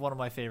Chameleon was one of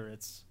my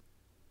favorites.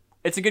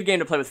 It's a good game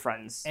to play with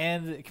friends.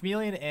 And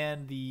Chameleon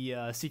and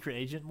the Secret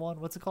Agent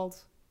one, what's it called?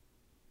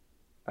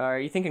 Are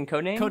you thinking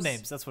Codenames?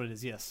 Codenames, that's what it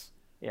is, yes.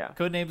 Yeah.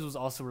 Codenames was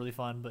also really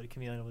fun, but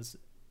Chameleon was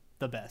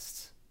the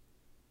best.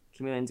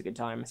 Chameleon's a good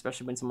time,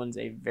 especially when someone's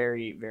a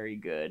very, very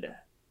good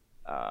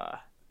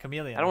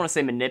Chameleon. I don't want to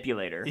say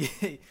manipulator.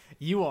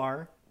 You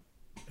are.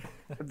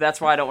 That's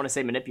why I don't want to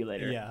say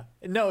manipulator. Yeah.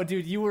 No,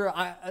 dude, you were.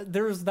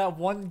 There was that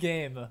one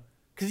game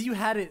because you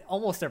had it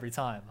almost every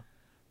time,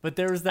 but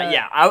there was that.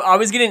 Yeah, I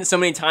was getting it so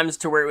many times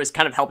to where it was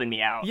kind of helping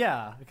me out.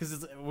 Yeah,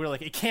 because we're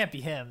like, it can't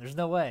be him. There's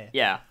no way.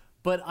 Yeah.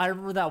 But I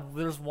remember that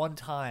there's one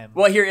time.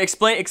 Well, here,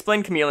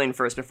 explain Chameleon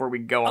first before we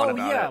go on about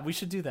it. Oh yeah, we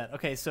should do that.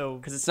 Okay, so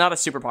because it's not a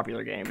super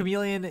popular game.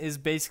 Chameleon is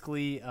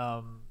basically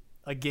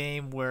a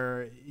game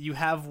where you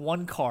have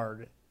one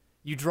card,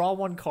 you draw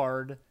one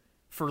card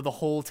for the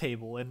whole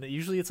table, and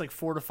usually it's like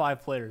 4 to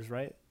 5 players,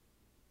 right?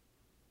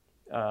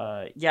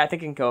 Yeah, I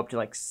think it can go up to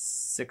like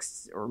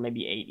 6 or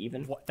maybe 8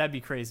 even. That'd be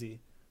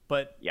crazy.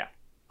 But yeah,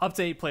 up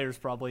to 8 players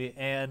probably,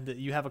 and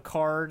you have a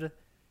card,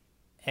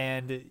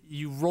 and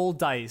you roll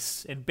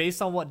dice, and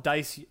based on what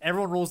dice,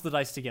 everyone rolls the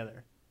dice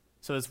together.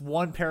 So it's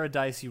one pair of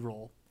dice you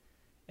roll,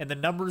 and the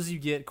numbers you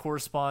get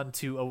correspond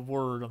to a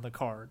word on the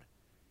card.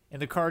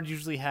 And the card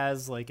usually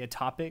has like a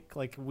topic.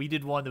 Like we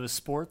did one that was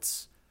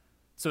sports.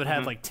 So it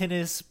had like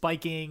tennis,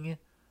 biking,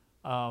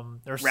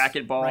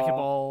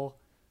 racquetball,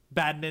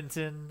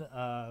 badminton,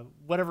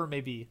 whatever it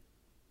may be.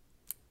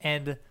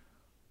 And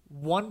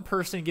one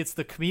person gets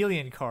the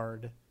Chameleon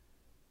card,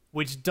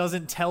 which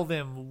doesn't tell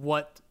them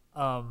what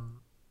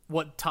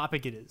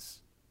topic it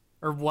is,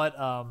 or what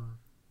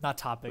not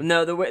topic.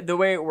 No, the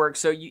way it works.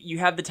 So you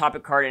have the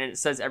topic card and it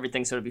says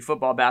everything. So it'd be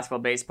football, basketball,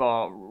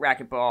 baseball,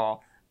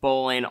 racquetball,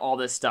 bowling, all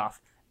this stuff.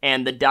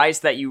 And the dice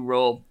that you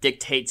roll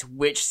dictates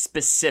which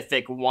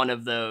specific one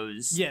of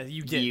those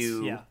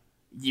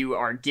you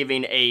are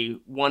giving a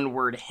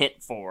one-word hint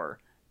for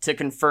to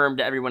confirm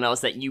to everyone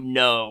else that you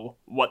know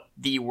what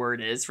the word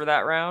is for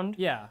that round.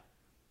 Yeah.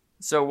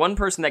 So one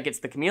person that gets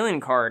the Chameleon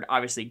card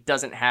obviously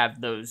doesn't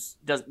have those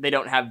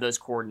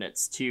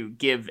coordinates to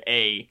give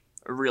a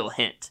real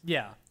hint.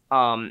 Yeah.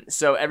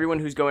 So everyone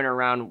who's going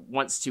around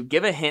wants to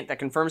give a hint that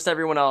confirms to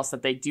everyone else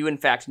that they do in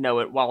fact know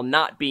it while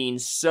not being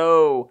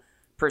so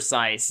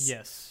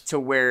precise to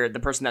where the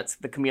person that's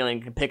the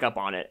Chameleon can pick up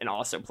on it and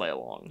also play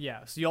along.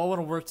 Yeah, so you all want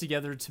to work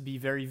together to be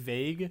very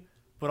vague,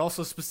 but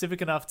also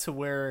specific enough to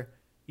where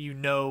you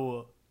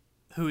know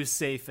who is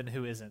safe and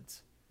who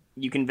isn't.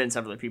 You convince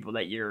other people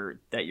that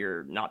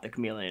you're not the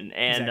Chameleon,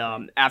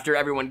 and after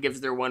everyone gives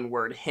their one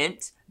word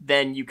hint,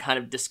 then you kind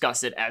of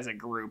discuss it as a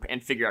group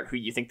and figure out who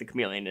you think the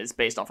Chameleon is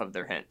based off of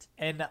their hint.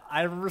 And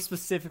I remember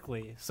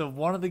specifically, so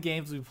one of the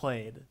games we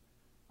played,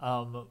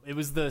 it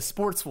was the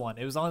sports one.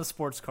 It was on the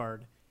sports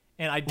card.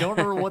 And I don't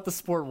remember what the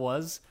sport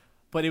was,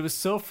 but it was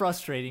so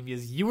frustrating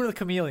because you were the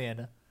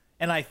Chameleon.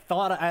 And I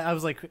thought, I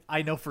was like,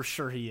 I know for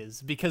sure he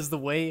is. Because the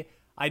way,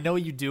 I know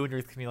what you do when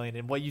you're the Chameleon.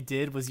 And what you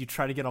did was you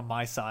try to get on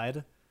my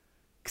side.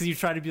 Because you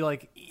try to be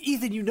like,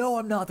 Ethan, you know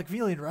I'm not the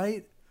Chameleon,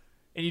 right?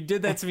 And you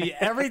did that to me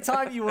every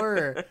time you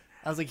were.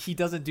 I was like, he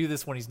doesn't do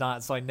this when he's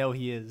not, so I know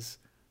he is.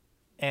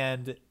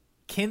 And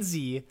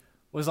Kinsey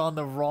was on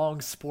the wrong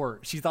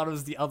sport. She thought it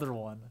was the other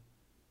one.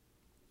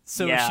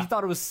 So she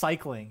thought it was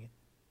cycling.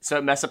 So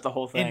it messed up the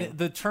whole thing. And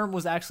the term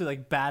was actually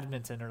like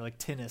badminton or like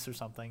tennis or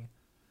something.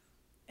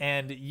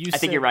 And I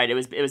think you're right. It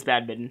was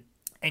badminton.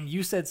 And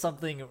you said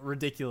something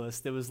ridiculous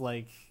that was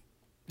like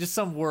just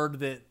some word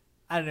that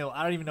I don't know.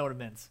 I don't even know what it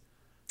meant.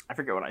 I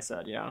forget what I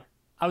said. Yeah.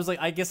 I was like,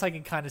 I guess I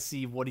can kind of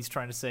see what he's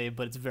trying to say,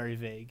 but it's very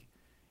vague.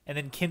 And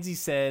then Kinsey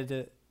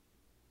said,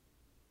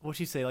 what'd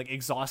she say? Like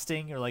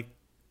exhausting or like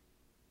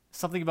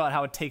something about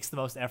how it takes the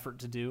most effort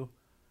to do.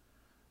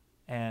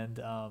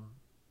 And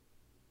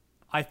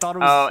I thought it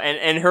was. Oh,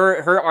 and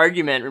her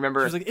argument,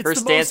 remember, like, her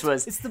stance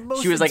was,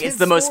 she was like, it's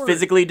the most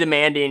physically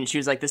demanding. She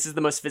was like, this is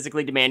the most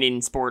physically demanding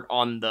sport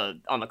on the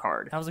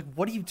card. And I was like,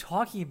 what are you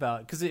talking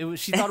about? Because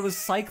she thought it was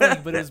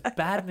cycling, but it was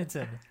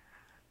badminton.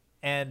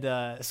 And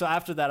so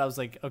after that, I was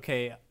like,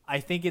 okay, I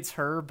think it's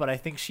her, but I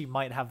think she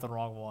might have the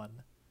wrong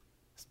one.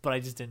 But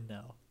I just didn't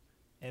know.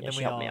 And then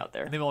she helped me out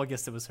there. And then we all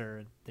guessed it was her,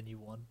 and then you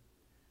won.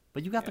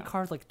 But you got the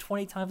card like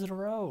 20 times in a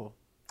row.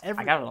 I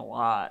got it a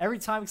lot. Every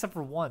time except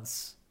for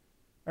once.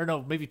 Or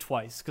no, maybe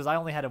twice, because I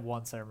only had it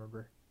once, I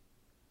remember.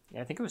 Yeah,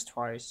 I think it was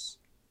twice.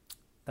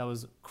 That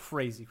was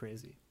crazy.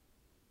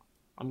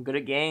 I'm good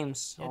at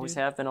games. Yeah, always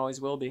have been, always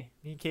will be.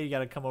 Me and Katie got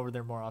to come over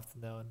there more often,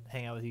 though, and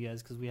hang out with you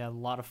guys, because we had a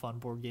lot of fun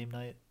board game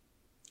night.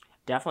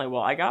 Definitely.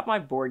 Well, I got my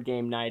board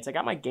game nights. I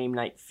got my game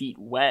night feet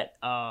wet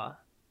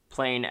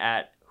playing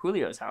at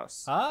Julio's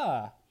house.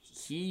 Ah.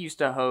 He used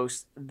to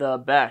host the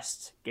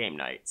best game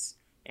nights,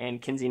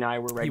 and Kinsey and I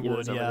were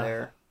regulars over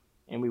there,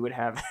 and we would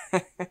have...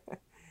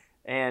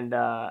 And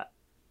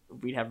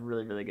we'd have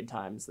really, really good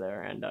times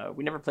there. And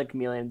we never played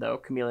Chameleon, though.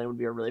 Chameleon would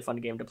be a really fun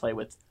game to play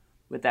with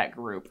that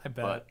group. I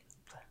bet. But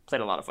played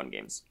a lot of fun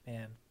games.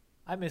 Man,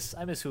 I miss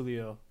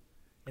Julio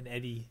and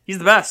Eddie. He's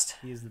the best.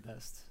 He is the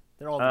best.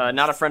 They're all the best.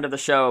 Not a friend of the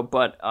show,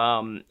 but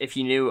if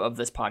you knew of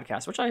this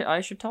podcast, which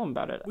I should tell him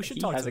about it. We should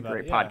he talk has about a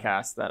great it,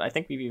 podcast that I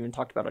think we've even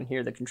talked about on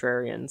here, The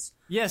Contrarians.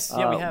 Yes,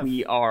 yeah, we have.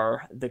 We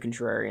are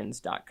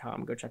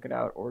thecontrarians.com. Go check it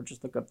out, or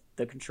just look up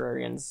The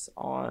Contrarians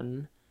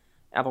on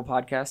Apple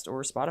Podcast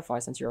or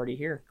Spotify since you're already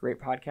here.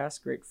 Great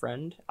podcast, great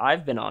friend.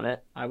 I've been on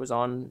it. I was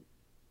on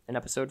an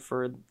episode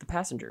for The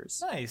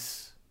Passengers.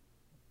 Nice.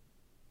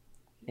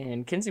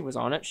 And Kinsey was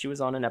on it. She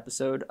was on an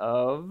episode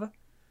of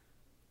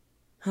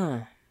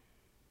Kate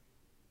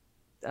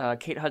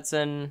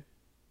Hudson.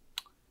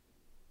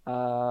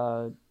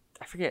 I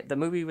forget the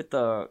movie with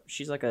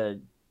she's like a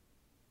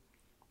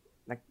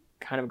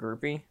kind of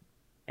groupie,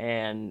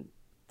 and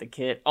the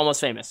kid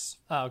Almost Famous.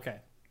 Oh, okay.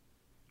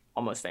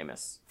 Almost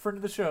Famous. Friend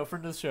of the show.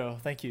 Friend of the show.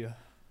 Thank you.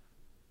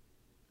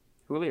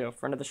 Julio,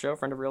 friend of the show,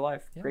 friend of real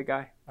life. Yep. Great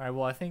guy. All right.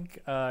 Well, I think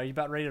are you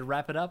about ready to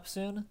wrap it up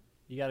soon?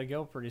 You got to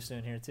go pretty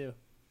soon here too.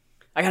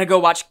 I gotta go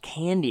watch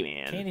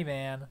Candyman.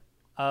 Candyman.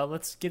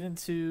 Let's get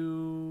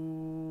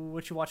into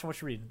what you watching, what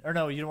you reading. Or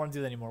no, you don't want to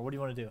do that anymore. What do you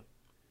want to do?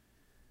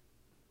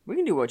 We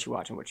can do what you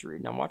watch and what you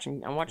read. I'm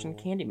watching Cool.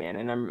 Candyman,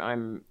 and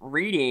I'm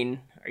reading.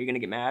 Are you gonna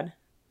get mad?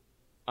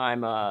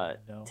 I'm No.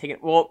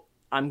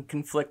 I'm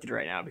conflicted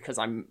right now because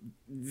I'm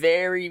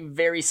very,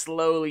 very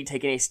slowly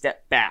taking a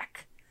step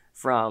back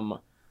from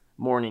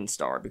Morning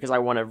Star because I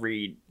want to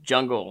read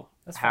Jungle,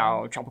 That's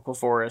How fine. Tropical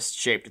Forest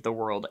Shaped the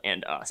World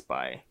and Us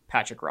by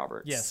Patrick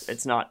Roberts. Yes.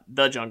 It's not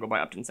The Jungle by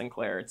Upton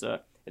Sinclair.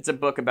 It's a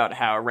book about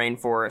how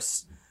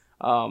rainforests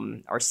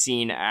are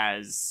seen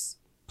as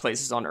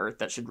places on Earth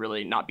that should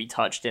really not be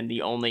touched, and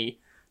the only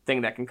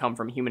thing that can come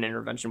from human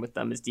intervention with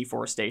them is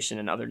deforestation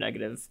and other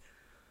negative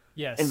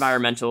Yes.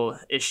 environmental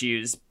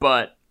issues,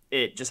 but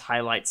it just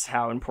highlights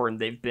how important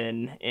they've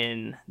been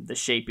in the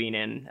shaping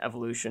and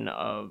evolution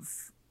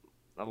of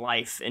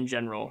life in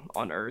general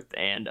on Earth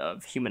and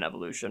of human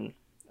evolution.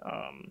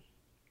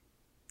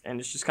 And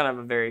it's just kind of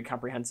a very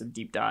comprehensive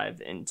deep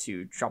dive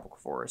into tropical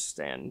forests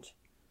and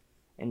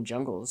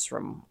jungles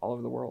from all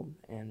over the world.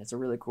 And it's a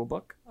really cool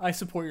book. I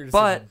support your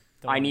But decision.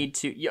 Don't I worry. need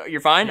to... You're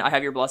fine? Yep. I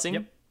have your blessing?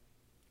 Yep.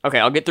 Okay,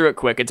 I'll get through it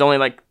quick. It's only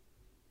like...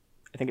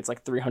 I think it's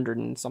like 300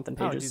 and something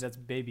Oh, pages. dude, that's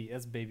baby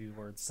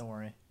words. Don't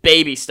worry.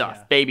 Baby stuff.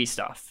 Yeah. Baby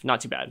stuff.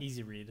 Not too bad.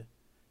 Easy read.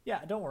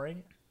 Yeah, don't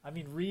worry. I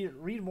mean, read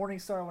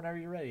Morningstar whenever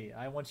you're ready.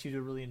 I want you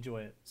to really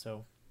enjoy it.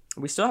 So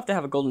We still have to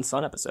have a Golden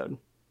Sun episode.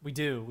 we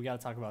do. We got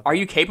to talk about. Are that.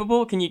 you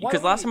capable? Can you? Why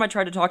Because don't last we- time I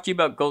tried to talk to you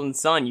about Golden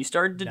Sun, you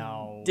started to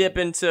No. dip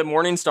into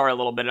Morningstar a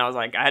little bit, and I was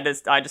like, I had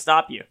to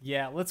stop you.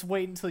 Yeah, let's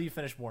wait until you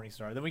finish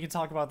Morningstar. Then we can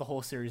talk about the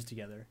whole series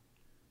together.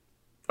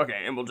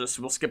 Okay, and we'll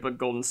skip a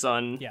Golden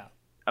Sun Yeah.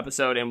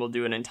 episode, and we'll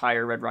do an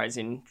entire Red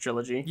Rising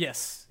trilogy.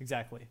 Yes,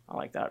 exactly. I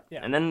like that.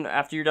 Yeah. And then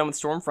after you're done with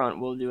Stormfront,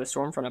 we'll do a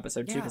Stormfront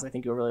episode too, Yeah. because I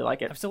think you'll really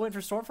like it. I'm still waiting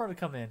for Stormfront to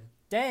come in.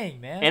 Dang,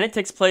 man. And it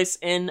takes place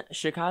in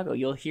Chicago.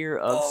 You'll hear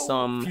of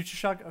some Future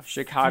Shock,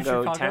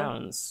 Chicago Future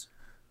towns.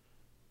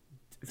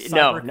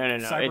 Cyber- No.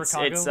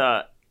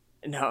 Cybercago?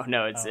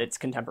 It's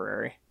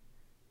contemporary.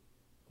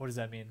 What does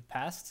that mean?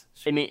 Past?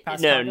 I mean,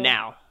 Past no,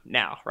 Chicago?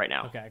 right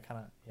now. Okay, I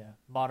kind of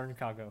modern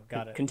Chicago.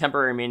 Got it.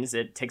 Contemporary means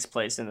it takes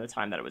place in the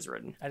time that it was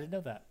written. I didn't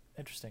know that.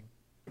 Interesting.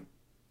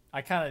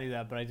 I kind of knew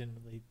that, but I didn't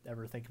really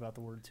ever think about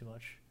the word too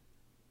much.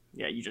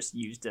 Yeah, you just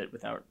used it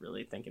without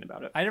really thinking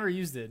about it. I never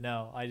used it.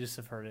 No, I just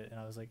have heard it, and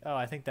I was like, oh,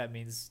 I think that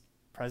means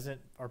present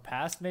or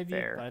past, maybe.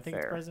 Fair, but I think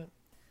it's fair. present.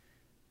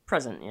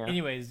 Present, yeah.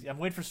 Anyways, I'm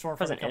waiting for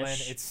Stormfront to come in.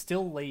 Present-ish. It's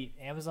still late.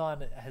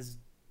 Amazon has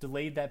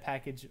delayed that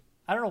package.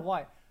 I don't know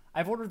why.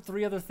 I've ordered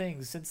 3 other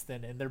things since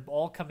then, and they're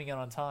all coming out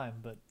on time.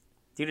 But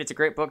Dude, it's a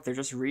great book. They're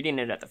just reading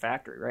it at the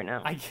factory right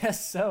now. I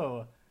guess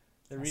so.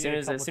 They're As reading soon a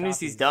as couple he's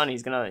copies. done,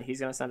 he's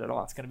gonna send it It's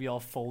off. gonna be all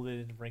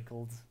folded and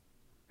wrinkled.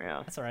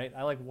 Yeah, That's all right.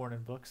 I like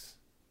Warren books.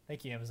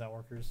 Thank you, Amazon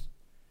workers.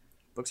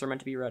 books are meant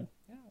to be read.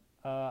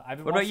 I've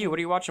been What about watching, you? What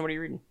are you watching? What are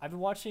you reading? I've been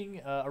watching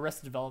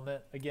Arrested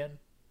Development again,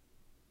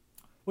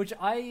 which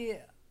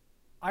I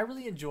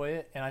really enjoy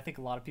it, and I think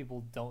a lot of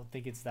people don't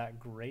think it's that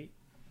great.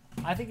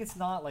 I think it's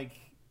not like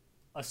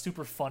a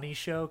super funny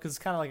show because it's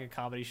kind of like a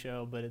comedy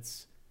show, but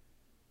it's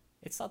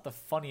not the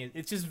funniest.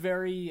 It's just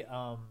very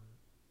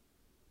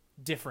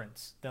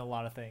different than a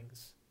lot of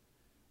things.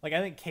 Like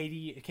I think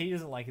Katie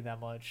doesn't like it that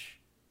much.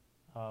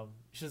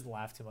 She doesn't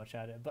laugh too much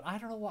at it, but I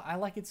don't know why I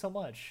like it so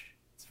much.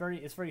 It's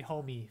very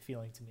homey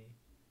feeling to me.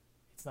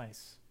 It's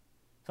nice.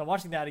 So I'm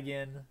watching that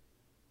again.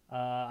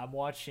 I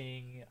watched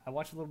a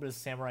little bit of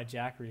Samurai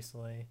Jack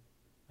recently,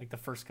 like the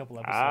first couple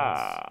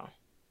episodes,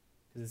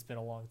 because it's been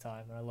a long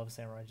time, and I love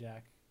Samurai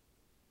Jack.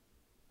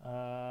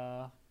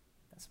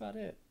 That's about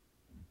it.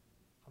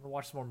 I'm gonna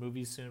watch some more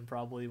movies soon,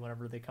 probably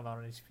whenever they come out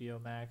on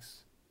HBO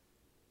Max.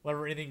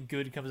 Whenever anything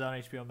good comes out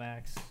on HBO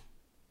Max.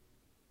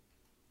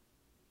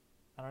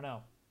 I don't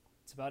know.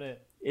 That's about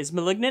it. Is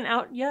Malignant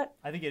out yet?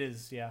 I think it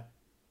is. Yeah,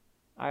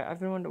 I've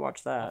been wanting to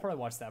watch I'll that. probably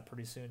watch that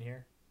pretty soon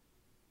here.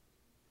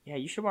 Yeah,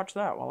 you should watch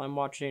that while I'm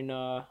watching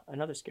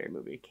another scary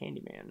movie,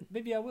 Candyman.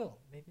 Maybe I will.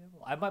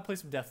 I might play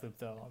some Deathloop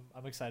though.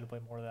 I'm excited to play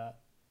more of that.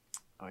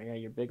 Oh yeah,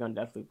 you're big on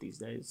Deathloop these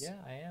days. Yeah,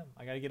 I am.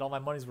 I gotta get all my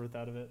money's worth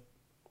out of it.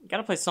 You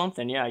gotta play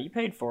something. Yeah, you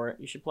paid for it.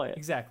 You should play it.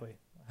 Exactly.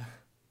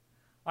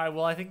 All right.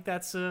 Well, I think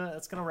that's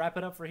gonna wrap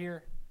it up for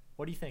here.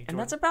 What do you think? And Jordan?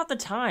 that's about the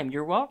time.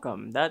 You're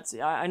welcome.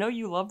 I know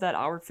you love that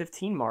hour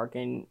 15 mark,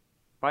 and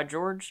by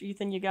George,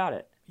 Ethan, you got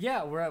it.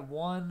 Yeah, we're at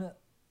one.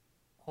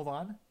 Hold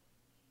on.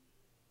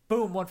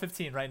 Boom,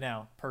 1:15 right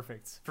now.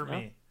 Perfect for Yeah.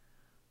 me.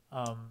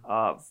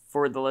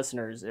 For the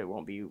listeners, it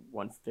won't be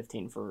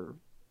 1:15 for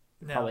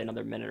No, probably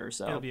another minute or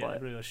so. it'll be But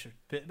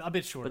a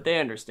bit shorter. but they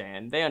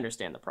understand. They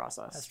understand the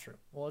process. That's true.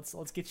 Well,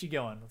 let's get you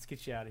going. Let's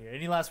get you out of here.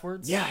 Any last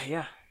words?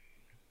 Yeah.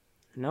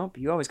 Nope.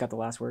 You always got the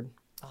last word.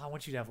 Oh, I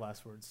want you to have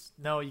last words.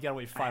 No, you gotta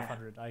wait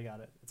 500. I got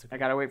it. It's okay. I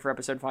gotta wait for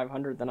episode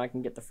 500, then I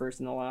can get the first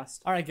and the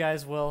last. All right,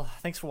 guys. Well,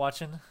 thanks for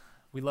watching.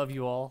 We love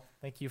you all.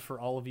 Thank you for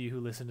all of you who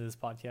listen to this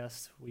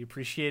podcast. We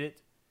appreciate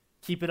it.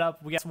 Keep it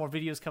up. We got some more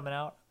videos coming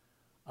out.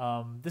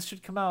 This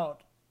should come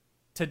out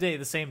today,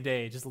 the same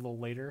day, just a little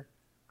later.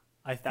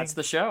 I think That's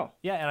the show.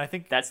 Yeah, and I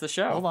think That's the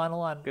show. Hold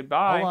on.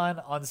 Goodbye. Hold on.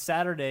 On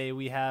Saturday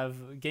we have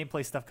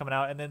gameplay stuff coming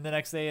out, and then the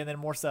next day, and then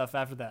more stuff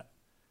after that.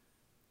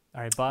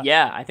 All right, bye.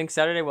 Yeah, I think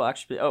Saturday will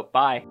actually be. Oh,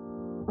 bye.